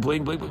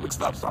 bling,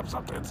 stop.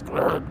 It's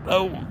hurt.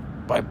 Oh,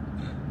 my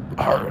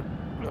heart.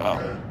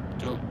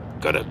 Oh,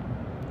 got it.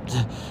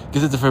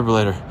 Get the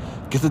defibrillator.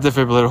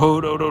 Oh,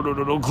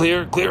 no,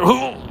 clear. Clear.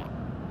 Oh.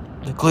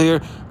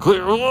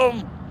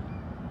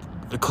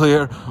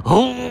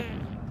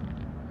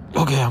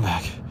 Okay, I'm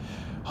back.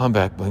 I'm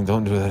back, Bling.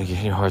 Don't do that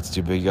again. Your heart's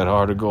too big. You got a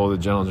heart of gold, a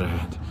gentle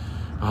giant.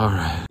 All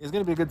right. It's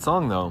going to be a good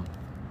song, though.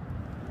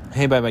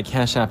 Hey, bye, bye,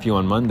 Cash App You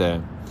on Monday.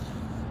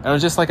 And it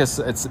was just like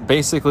it's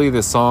basically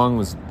the song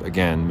was,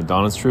 again,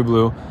 Madonna's True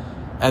Blue.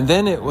 And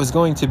then it was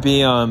going to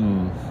be, well,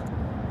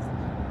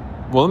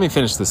 let me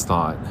finish this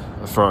thought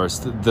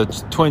first. The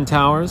Twin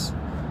Towers,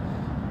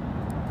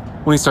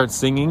 when he starts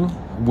singing,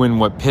 when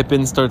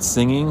Pippin starts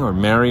singing, or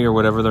Mary or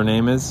whatever their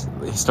name is,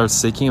 he starts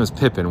singing. It was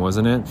Pippin,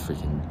 wasn't it?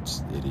 Freaking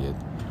just idiot.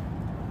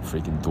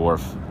 Freaking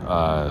dwarf.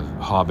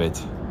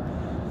 Hobbit.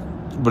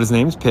 But his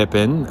name's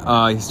Pippin.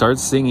 He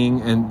starts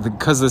singing, and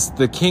because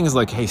the king's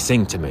like, hey,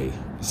 sing to me.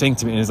 Sing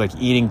to me. And he's like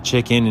eating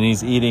chicken, and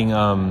he's eating,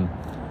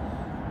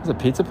 there's a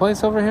pizza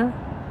place over here?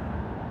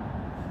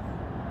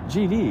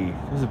 GD.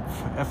 There's a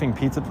effing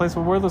pizza place.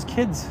 Well, where are those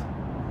kids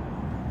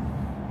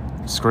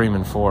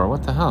screaming for?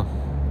 What the hell?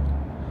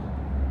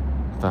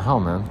 What the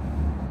hell, man?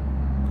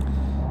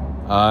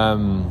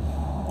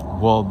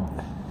 Well,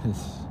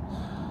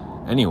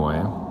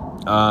 anyway,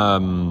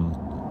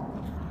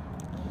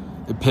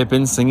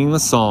 Pippin singing the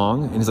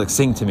song, and he's like,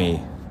 sing to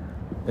me.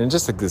 And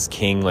just like this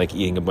king, like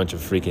eating a bunch of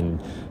freaking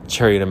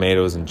cherry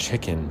tomatoes and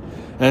chicken.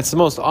 And it's the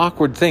most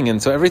awkward thing.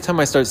 And so every time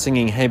I start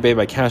singing, hey babe,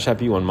 I Cash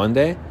App You on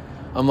Monday,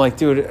 I'm like,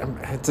 dude,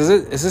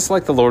 is this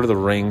like the Lord of the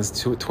Rings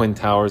Twin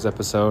Towers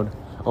episode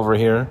over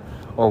here?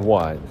 Or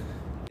what?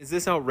 Is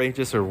this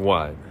outrageous or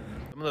what?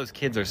 Some of those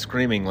kids are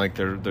screaming like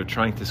they're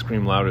trying to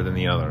scream louder than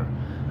the other.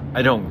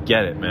 I don't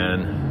get it,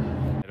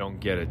 man. I don't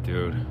get it,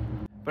 dude.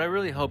 But I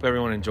really hope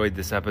everyone enjoyed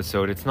this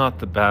episode. It's not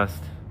the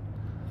best,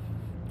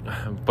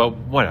 but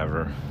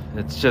whatever.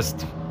 It's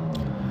just,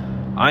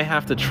 I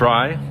have to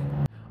try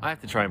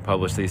and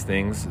publish these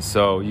things,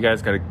 so you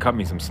guys got to cut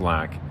me some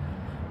slack.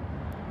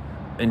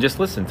 And just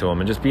listen to them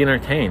and just be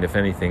entertained, if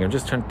anything. I'm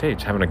just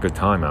having a good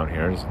time out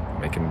here, just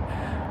making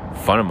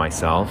fun of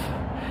myself.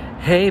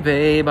 Hey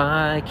babe,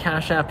 I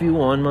Cash App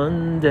You on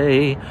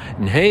Monday.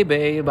 And hey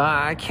babe,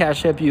 I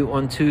Cash App You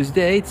on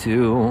Tuesday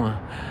too.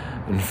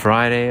 And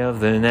Friday of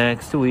the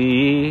next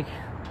week.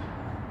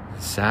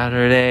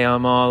 Saturday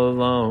I'm all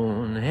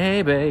alone.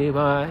 Hey babe,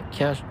 I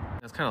Cash.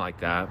 It's kind of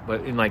like that,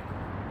 but in like,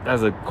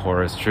 as a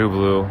chorus, True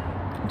Blue.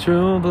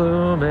 True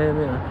Blue,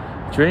 baby.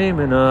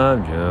 Dreaming of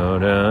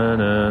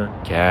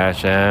Jodana,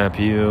 Cash App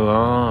You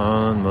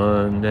on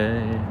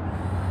Monday.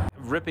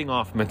 Ripping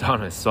off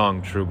Madonna's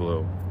song True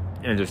Blue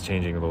and just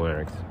changing the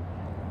lyrics.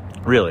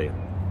 Really.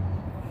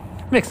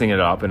 Mixing it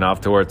up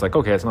enough to where it's like,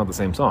 okay, it's not the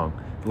same song.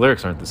 The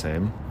lyrics aren't the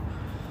same.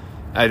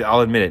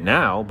 I'll admit it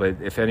now, but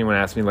if anyone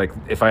asked me, like,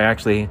 if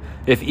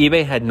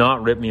eBay had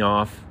not ripped me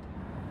off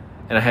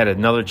and I had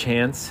another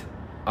chance,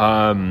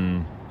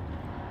 and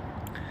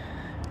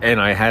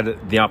I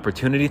had the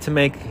opportunity to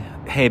make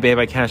Hey Babe,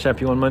 I Cash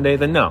App You on Monday,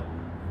 then no.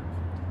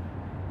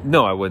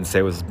 No, I wouldn't say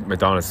it was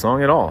Madonna's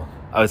song at all.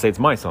 I would say it's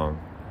my song.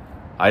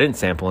 I didn't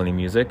sample any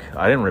music.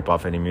 I didn't rip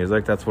off any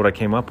music. That's what I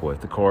came up with.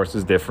 The chorus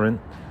is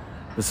different.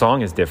 The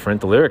song is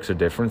different. The lyrics are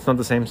different. It's not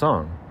the same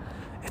song.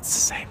 It's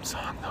the same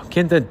song, though.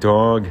 Get the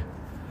dog.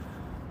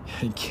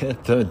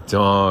 Get the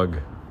dog.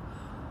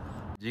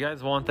 Do you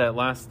guys want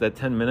that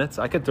 10 minutes?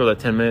 I could throw that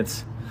 10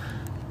 minutes.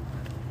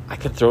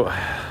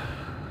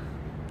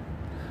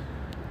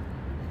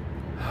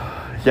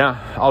 Yeah,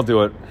 I'll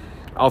do it.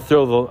 I'll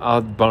throw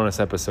the bonus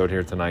episode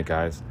here tonight,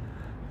 guys.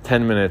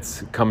 10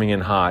 minutes coming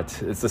in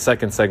hot. It's the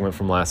second segment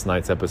from last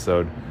night's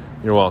episode.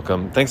 You're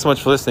welcome. Thanks so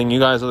much for listening. You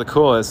guys are the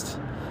coolest.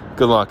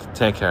 Good luck.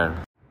 Take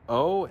care.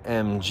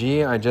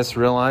 OMG, I just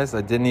realized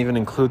I didn't even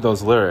include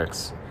those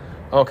lyrics.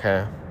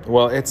 Okay.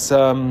 Well, it's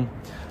the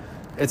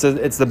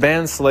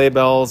band Sleigh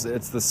Bells.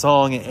 It's the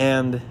song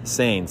And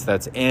Saints.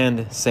 That's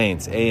And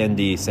Saints.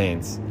 A-N-D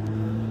Saints.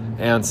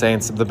 And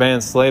Saints. The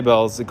band Sleigh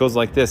Bells. It goes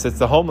like this. It's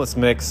the Homeless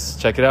mix.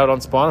 Check it out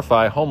on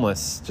Spotify.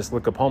 Homeless. Just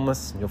look up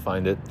Homeless. You'll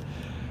find it.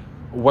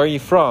 Where are you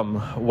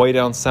from? Way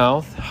down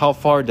south? How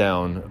far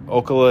down?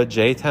 Ocala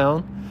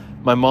J-Town?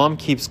 My mom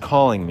keeps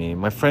calling me.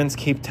 My friends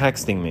keep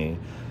texting me.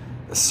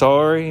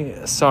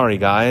 Sorry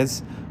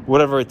guys.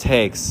 Whatever it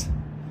takes.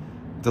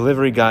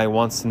 Delivery guy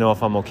wants to know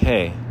if I'm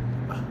okay.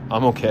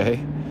 I'm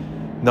okay.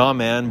 Nah,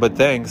 man, but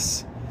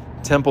thanks.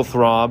 Temple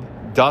Throb,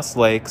 Dust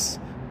Lakes,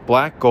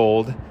 Black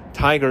Gold,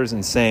 Tigers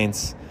and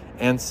Saints,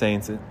 and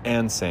Saints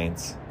and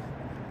Saints.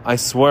 I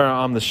swear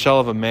I'm the shell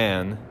of a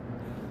man.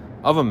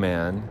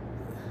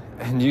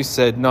 And you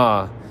said,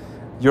 nah,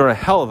 you're a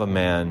hell of a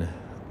man.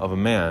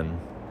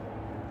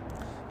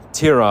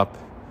 Tear up,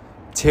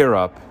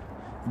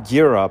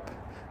 gear up,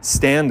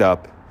 stand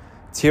up,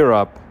 tear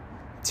up,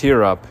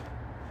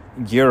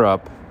 gear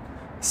up,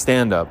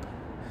 stand up.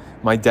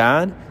 My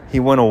dad, he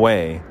went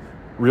away,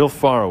 real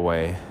far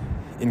away,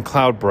 in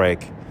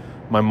Cloudbreak.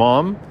 My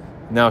mom,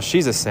 now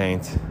she's a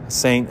saint.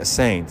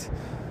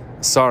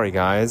 Sorry,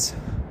 guys.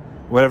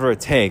 Whatever it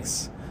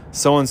takes.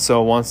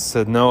 So-and-so wants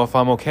to know if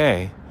I'm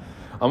okay.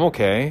 I'm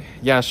okay.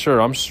 Yeah, sure,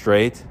 I'm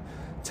straight.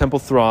 Temple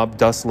Throb,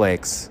 Dust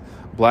Lakes,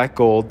 Black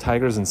Gold,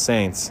 Tigers and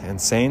Saints,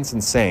 and Saints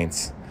and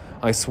Saints.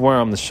 I swear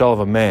I'm the shell of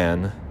a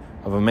man.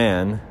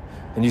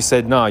 And you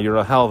said, nah, you're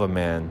a hell of a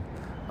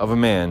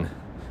man.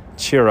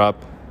 Cheer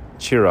up,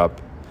 cheer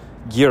up,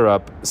 gear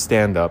up,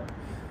 stand up,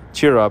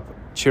 cheer up,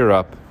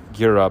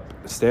 gear up,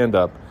 stand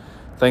up.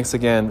 Thanks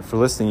again for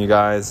listening, you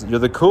guys. You're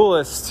the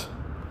coolest.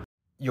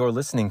 You're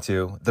listening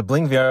to the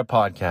Bling Viera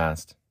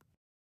podcast.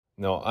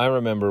 No, I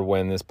remember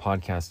when this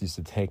podcast used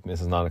to take me,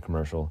 this is not a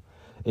commercial,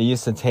 it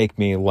used to take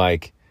me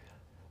like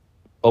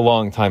a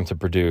long time to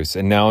produce,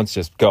 and now it's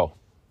just go,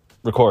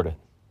 record it.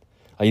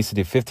 I used to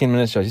do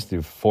 15-minute shows. I used to do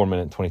a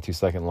 4-minute,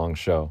 22-second long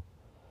show.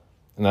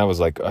 And that was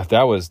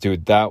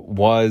that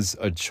was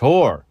a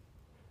chore.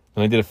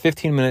 And I did a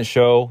 15-minute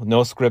show,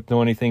 no script,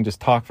 no anything,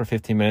 just talk for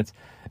 15 minutes.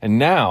 And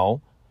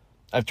now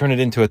I've turned it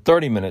into a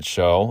 30-minute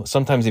show,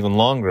 sometimes even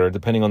longer,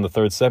 depending on the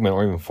third segment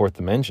or even fourth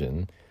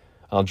dimension.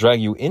 I'll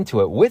drag you into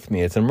it with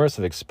me. It's an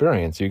immersive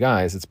experience. You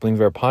guys, it's Bling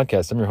Viera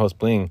Podcast. I'm your host,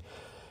 Bling.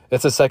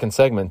 It's the second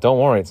segment. Don't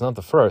worry, it's not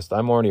the first.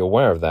 I'm already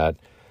aware of that.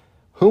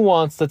 Who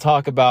wants to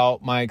talk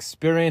about my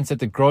experience at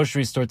the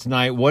grocery store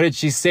tonight? What did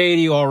she say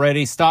to you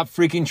already? Stop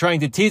freaking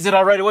trying to tease it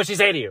already. What did she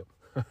say to you?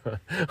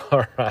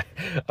 All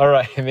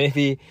right.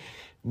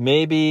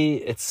 Maybe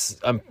it's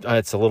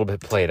a little bit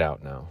played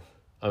out now.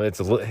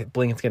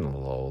 Bling, it's getting a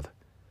little old.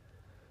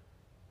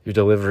 Your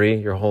delivery,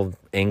 your whole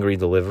angry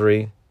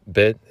delivery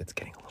bit, it's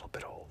getting a little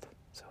bit old.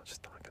 So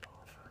just knock it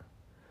off.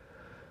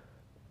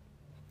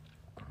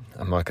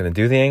 I'm not going to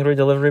do the angry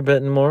delivery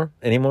bit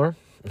anymore.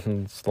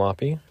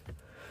 Sloppy.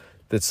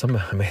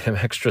 I made him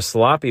extra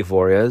sloppy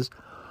for you.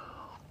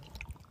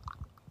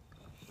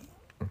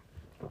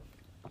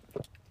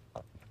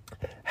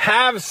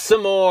 Have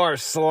some more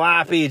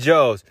sloppy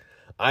joes.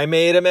 I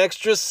made him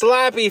extra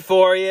sloppy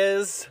for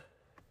you.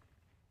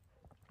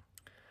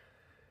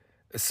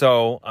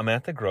 So I'm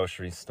at the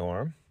grocery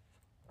store.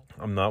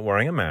 I'm not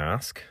wearing a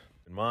mask.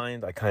 In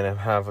mind, I kind of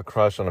have a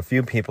crush on a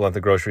few people at the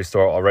grocery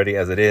store already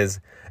as it is,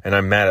 and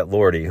I'm mad at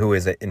Lordy, who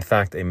is in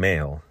fact a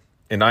male.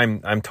 And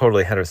I'm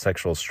totally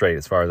heterosexual straight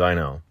as far as I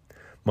know.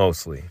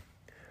 Mostly.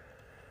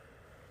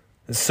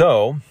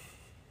 So,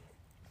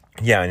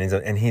 yeah,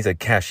 and he's a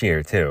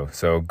cashier too.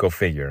 So go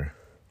figure.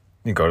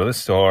 You go to the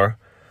store.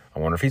 I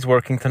wonder if he's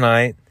working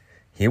tonight.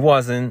 He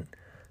wasn't.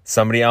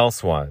 Somebody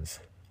else was.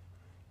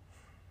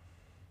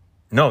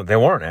 No, they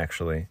weren't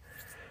actually.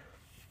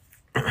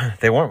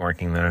 They weren't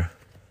working there.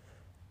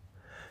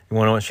 You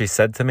want to know what she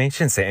said to me? She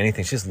didn't say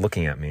anything. She's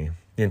looking at me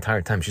the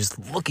entire time. She's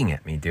looking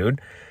at me,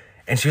 dude.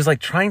 And she was like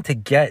trying to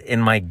get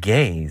in my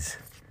gaze.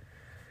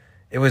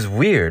 It was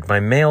weird, my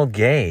male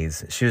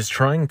gaze. She was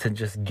trying to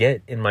just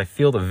get in my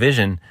field of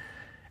vision.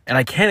 And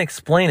I can't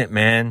explain it,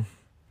 man.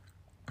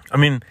 I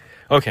mean,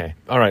 okay,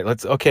 all right,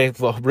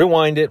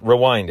 rewind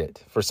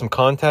it. For some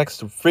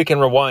context, freaking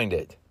rewind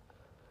it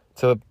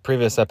to the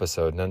previous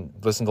episode and then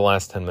listen to the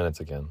last 10 minutes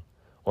again.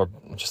 Or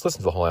just listen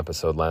to the whole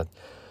episode. I'm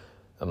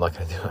not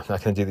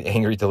gonna do the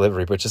angry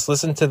delivery, but just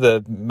listen to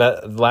the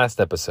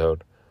last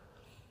episode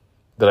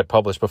that I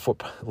published before.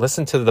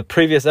 Listen to the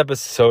previous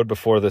episode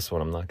before this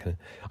one.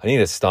 I need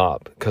to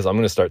stop because I'm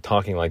going to start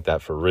talking like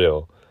that for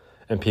real.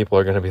 And people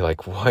are going to be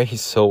like, why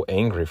he's so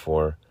angry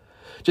for?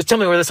 Just tell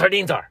me where the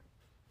sardines are.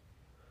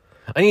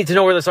 I need to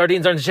know where the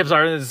sardines are and the chips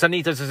are. And the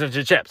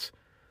Sanitas chips.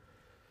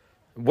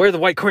 Where are the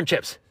white corn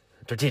chips?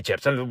 Tortilla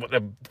chips. And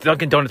the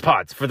Dunkin' Donuts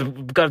pods. For the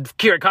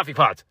Keurig coffee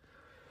pods.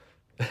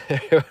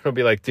 It'll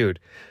be like, dude,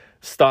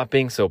 stop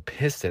being so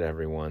pissed at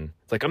everyone.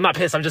 It's like, I'm not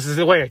pissed. I'm just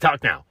the way I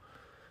talk now.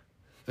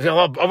 I've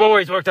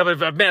always worked up.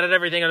 I'm mad at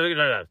everything.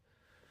 We're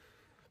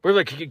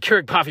like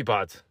Keurig coffee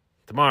pods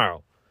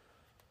tomorrow.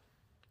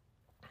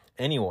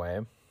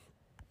 Anyway,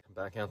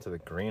 back out to the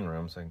green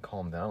room so I can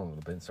calm down a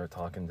little bit and start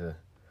talking to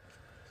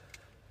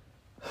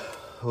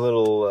a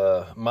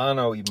little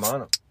mano.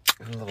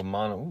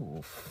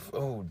 Ooh,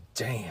 oh,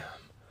 damn.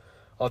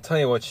 I'll tell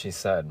you what she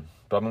said,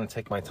 but I'm going to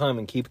take my time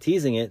and keep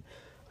teasing it.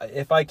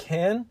 If I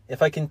can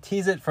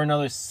tease it for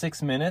another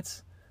 6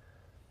 minutes.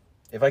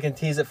 If I can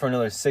tease it for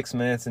another 6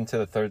 minutes into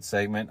the third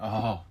segment,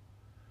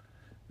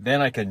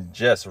 then I can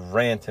just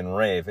rant and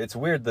rave. It's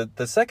weird.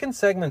 The second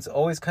segment's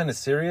always kind of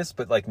serious,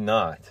 but like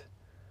not.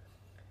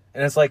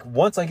 And it's like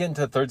once I get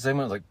into the third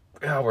segment, it's like,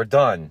 yeah, we're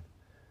done.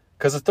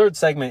 Because the third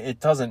segment, it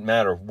doesn't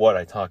matter what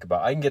I talk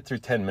about. I can get through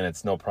 10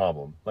 minutes, no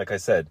problem. Like I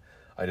said,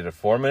 I did a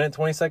 4-minute,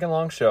 20-second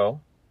long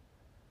show.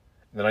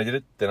 Then I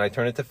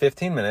turned it to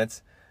 15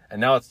 minutes. And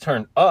now it's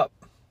turned up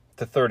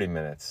to 30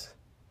 minutes.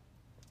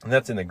 And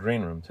that's in the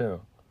green room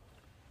too.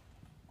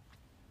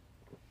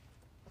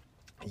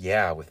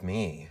 Yeah, with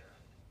me.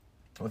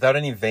 Without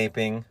any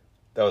vaping.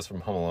 That was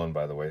from Home Alone,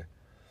 by the way.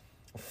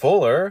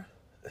 Fuller.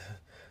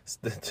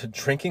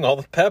 Drinking all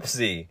the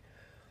Pepsi.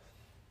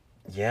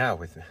 Yeah,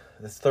 with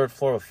this third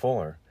floor with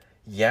Fuller.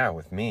 Yeah,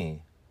 with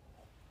me.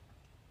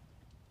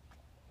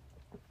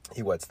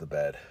 He wets the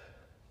bed.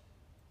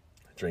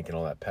 Drinking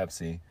all that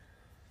Pepsi.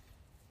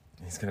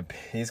 He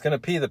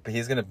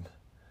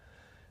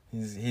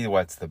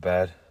wets the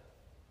bed.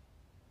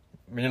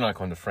 I mean, you're not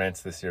going to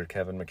France this year,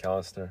 Kevin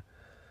McAllister.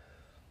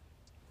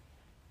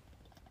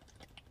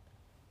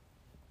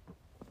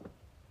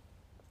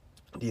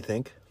 Do you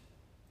think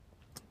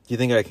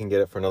I can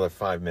get it for another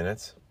 5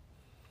 minutes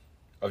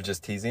of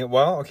just teasing it?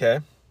 Well,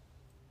 okay.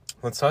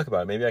 Let's talk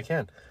about it. Maybe I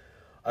can.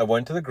 I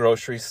went to the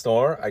grocery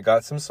store. I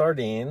got some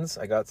sardines.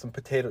 I got some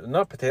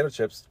not potato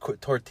chips,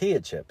 tortilla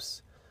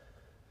chips.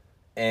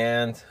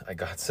 And I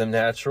got some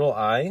natural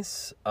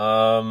ice.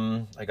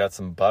 I got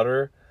some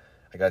butter.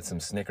 I got some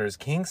Snickers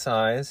king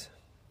size.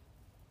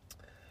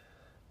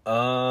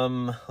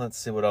 Let's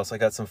see what else. I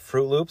got some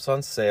Fruit Loops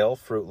on sale.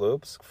 Fruit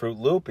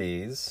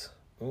Loopies.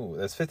 Ooh,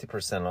 that's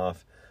 50%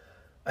 off.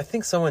 I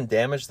think someone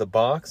damaged the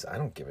box. I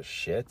don't give a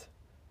shit.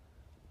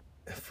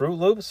 Fruit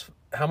Loops,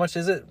 how much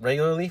is it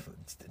regularly?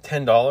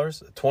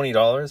 $10,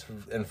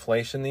 $20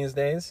 inflation these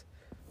days.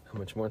 How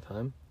much more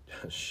time?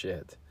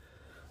 Shit.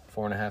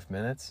 4.5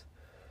 minutes.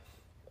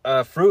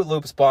 Fruit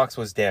Loops box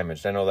was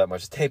damaged. I know that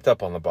much. It's taped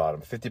up on the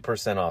bottom.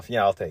 50% off.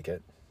 Yeah, I'll take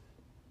it.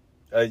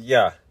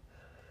 Yeah.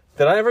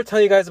 Did I ever tell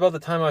you guys about the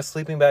time I was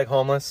sleeping bag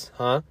homeless?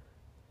 Huh?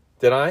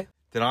 Did I?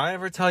 Did I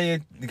ever tell you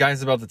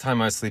guys about the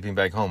time I was sleeping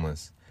bag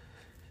homeless?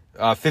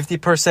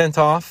 50%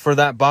 off for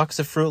that box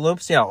of Fruit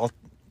Loops. Yeah,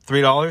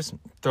 $3.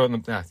 Throw it in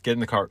the, get in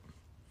the cart.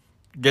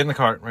 Get in the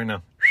cart right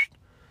now.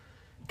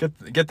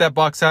 Get that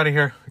box out of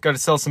here. Got to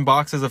sell some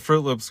boxes of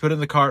Fruit Loops. Put it in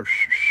the cart.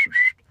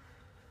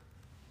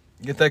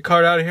 Get that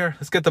cart out of here.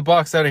 Let's get the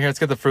box out of here. Let's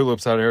get the Fruit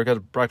Loops out of here. Got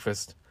a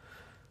breakfast.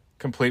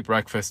 Complete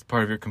breakfast.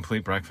 Part of your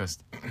complete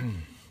breakfast.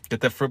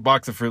 Get that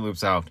box of Fruit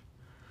Loops out.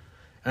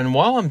 And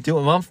while I'm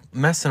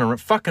messing around,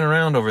 fucking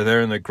around over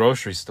there in the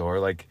grocery store,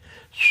 like,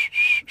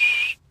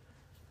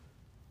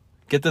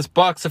 get this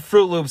box of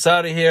Fruit Loops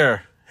out of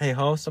here. Hey,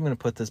 host, I'm going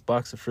to put this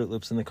box of Fruit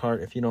Loops in the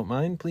cart if you don't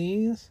mind,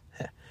 please.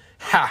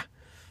 Ha!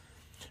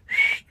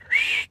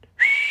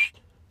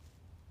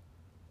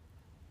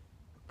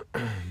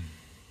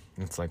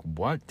 It's like,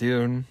 what,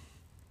 dude?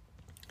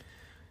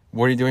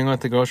 What are you doing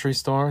at the grocery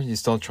store? Are you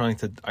still trying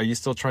to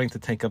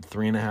take up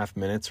 3.5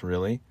 minutes,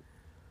 really?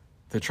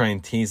 To try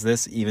and tease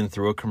this even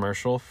through a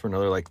commercial for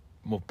another,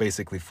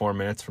 basically 4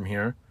 minutes from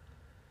here?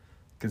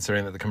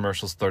 Considering that the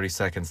commercial's 30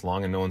 seconds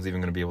long and no one's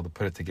even going to be able to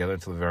put it together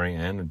until the very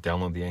end and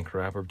download the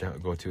Anchor app or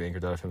go to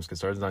anchor.fm.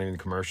 It's not even a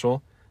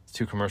commercial. It's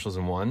 2 commercials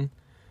in one.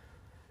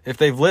 If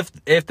they've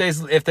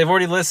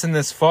already listened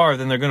this far,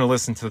 then they're going to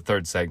listen to the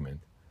third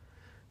segment.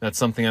 That's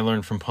something I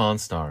learned from Pawn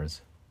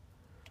Stars.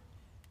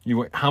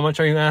 How much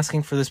are you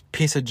asking for this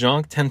piece of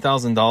junk?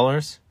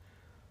 $10,000?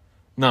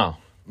 No.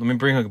 Let me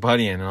bring a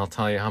buddy in and I'll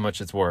tell you how much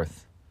it's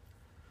worth.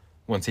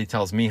 Once he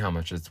tells me how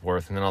much it's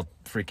worth, and then I'll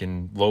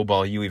freaking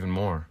lowball you even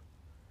more.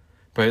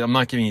 But I'm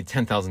not giving you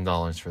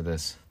 $10,000 for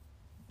this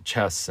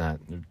chess set,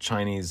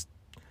 Chinese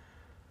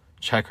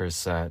checkers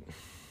set,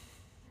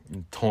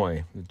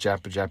 toy,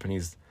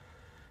 Japanese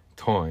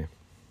toy.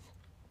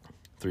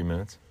 3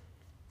 minutes.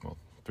 Well,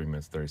 3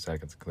 minutes, 30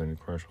 seconds, including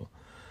the commercial.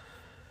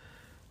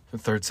 The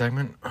third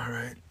segment. All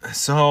right.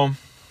 So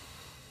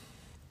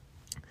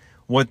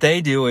what they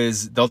do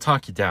is they'll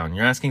talk you down.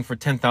 You're asking for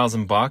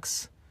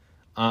 $10,000.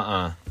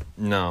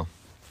 No.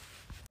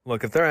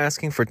 Look, if they're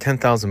asking for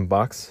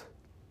 $10,000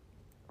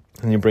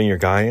 and you bring your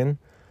guy in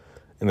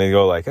and they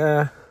go like,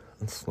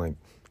 it's like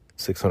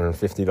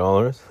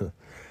 $650.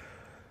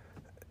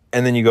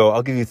 And then you go,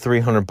 I'll give you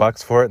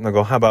 $300 for it. And they'll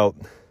go, how about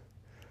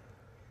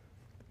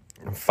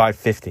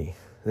 $550?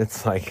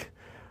 It's like,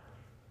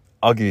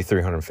 I'll give you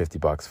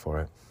 $350 for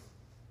it.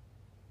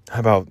 How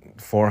about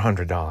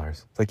 $400?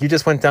 It's like you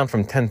just went down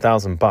from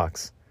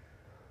 $10,000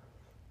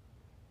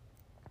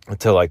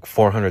 to like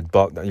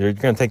 $400. You're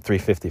gonna take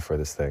 $350 for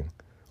this thing.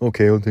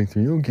 Okay, I'll take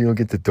 $3. Okay, I'll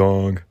get the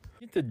dog.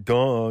 Get the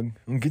dog.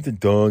 I'll get the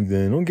dog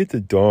then. I'll get the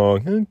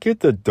dog. I'll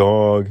get the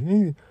dog.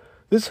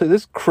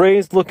 This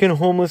crazed looking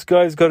homeless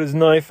guy's got his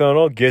knife out.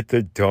 I'll get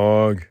the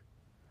dog.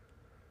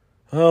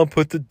 I'll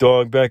put the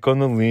dog back on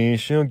the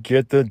leash. I'll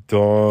get the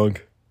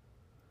dog.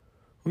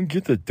 I'll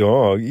get the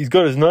dog. He's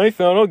got his knife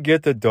out. I'll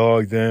get the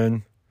dog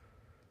then.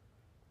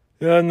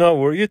 Yeah, I'm not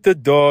worried. Get the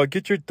dog.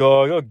 Get your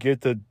dog. I'll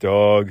get the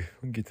dog.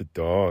 I'll get the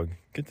dog.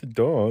 Get the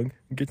dog.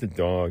 I'll get the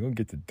dog. I'll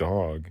get the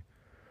dog.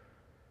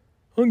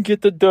 I'll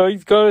get the dog.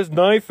 He's got his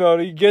knife out.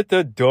 You get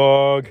the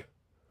dog.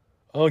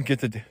 I'll get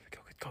the dog.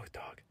 Go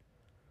dog.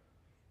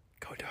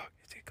 Go dog.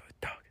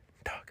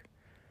 Go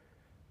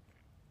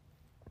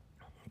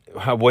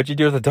dog. What'd you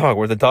do with the dog?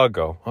 Where'd the dog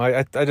go?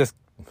 I just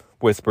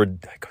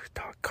whispered, go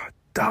dog. Go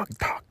dog.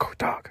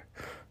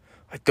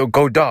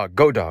 Go dog.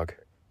 Go dog.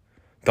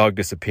 Dog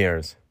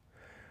disappears.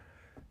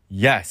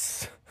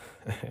 Yes.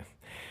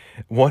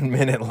 1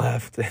 minute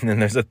left, and then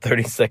there's a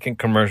 30-second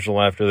commercial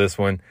after this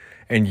one.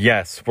 And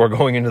yes, we're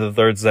going into the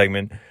third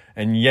segment.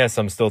 And yes,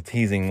 I'm still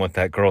teasing what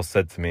that girl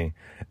said to me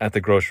at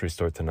the grocery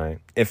store tonight.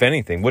 If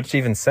anything, what'd she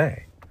even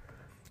say?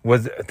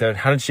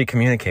 How did she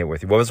communicate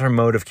with you? What was her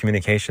mode of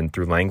communication?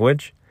 Through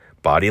language?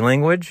 Body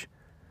language?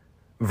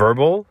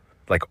 Verbal?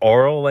 Like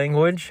oral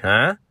language?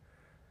 Huh?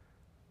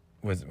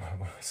 Was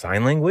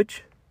sign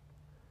language?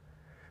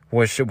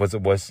 Was she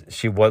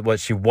what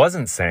she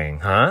wasn't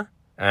saying, huh?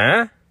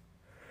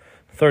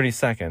 30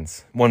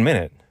 seconds. 1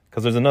 minute.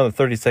 Because there's another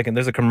 30 second.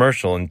 There's a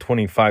commercial in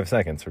 25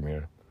 seconds from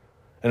here.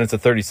 And it's a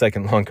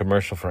 30-second long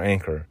commercial for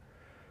Anchor.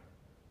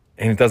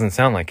 And it doesn't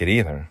sound like it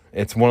either.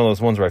 It's one of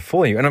those ones where I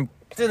fool you. And I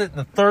did it in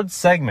the third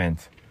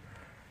segment.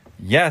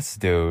 Yes,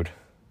 dude.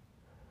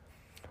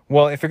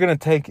 Well, if you're gonna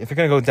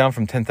go down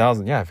from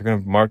 10,000, yeah, if you're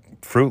gonna mark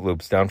Fruit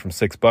Loops down from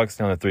 $6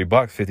 down to $3,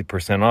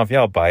 50% off, yeah,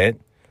 I'll buy it.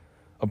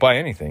 I'll buy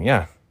anything,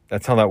 yeah.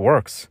 That's how that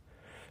works.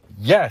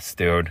 Yes,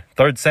 dude.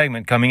 Third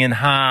segment coming in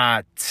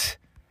hot.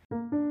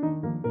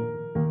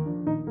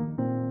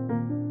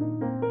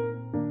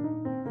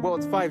 Well,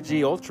 it's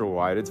 5G ultra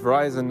wide. It's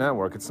Verizon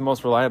network. It's the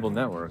most reliable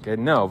network.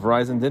 And no,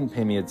 Verizon didn't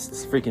pay me a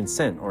freaking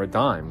cent or a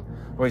dime.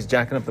 Or he's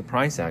jacking up the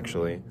price,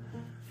 actually.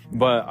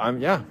 But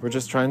we're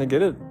just trying to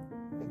get it.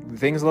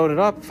 Things loaded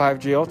up.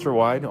 5G ultra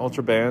wide,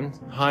 ultra band,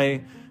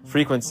 high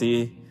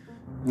frequency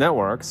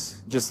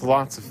networks. Just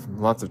lots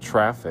of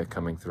traffic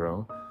coming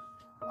through.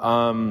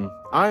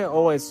 I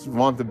always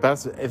want the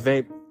best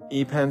vape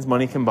e-pens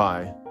money can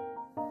buy.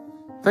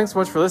 Thanks so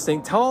much for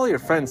listening. Tell all your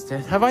friends.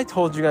 Have I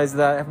told you guys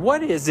that?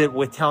 What is it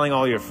with telling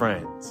all your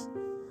friends?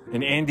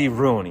 And Andy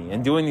Rooney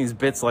and doing these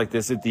bits like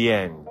this at the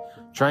end.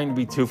 Trying to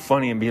be too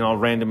funny and being all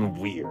random and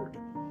weird.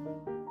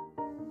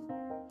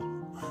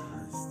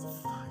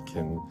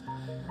 Fucking...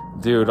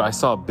 Dude, I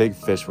saw a big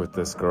fish with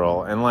this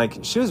girl. And,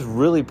 like, she was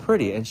really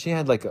pretty. And she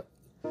had, like, a...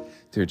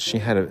 Dude, she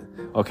had a...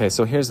 Okay,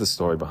 so here's the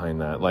story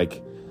behind that.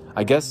 Like,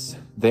 I guess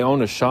they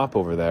owned a shop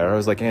over there. It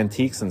was, like,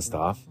 antiques and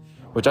stuff.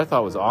 Which I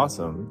thought was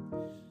awesome.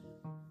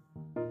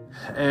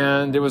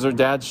 And it was her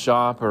dad's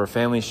shop or her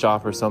family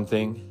shop or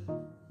something.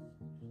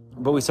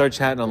 But we started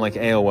chatting on like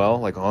AOL,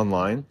 like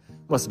online.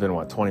 Must have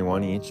been,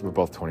 21 each? We're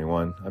both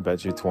 21. I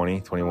bet you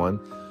 20, 21.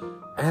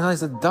 And it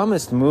was the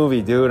dumbest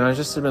movie, dude. And I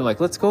just have been like,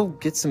 let's go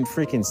get some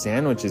freaking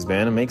sandwiches,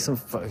 man. And make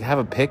have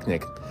a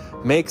picnic.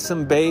 Make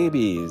some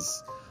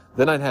babies.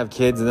 Then I'd have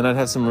kids and then I'd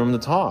have some room to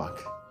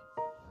talk.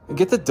 And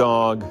get the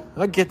dog.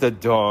 I'll get the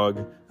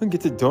dog. I'll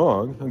get the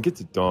dog. I'll get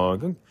the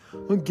dog.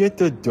 I'll get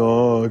the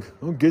dog.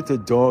 I'll get the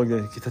dog.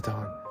 Get the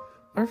dog.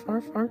 Arf,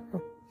 arf, arf.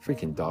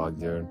 Freaking dog,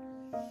 dude.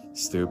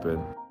 Stupid.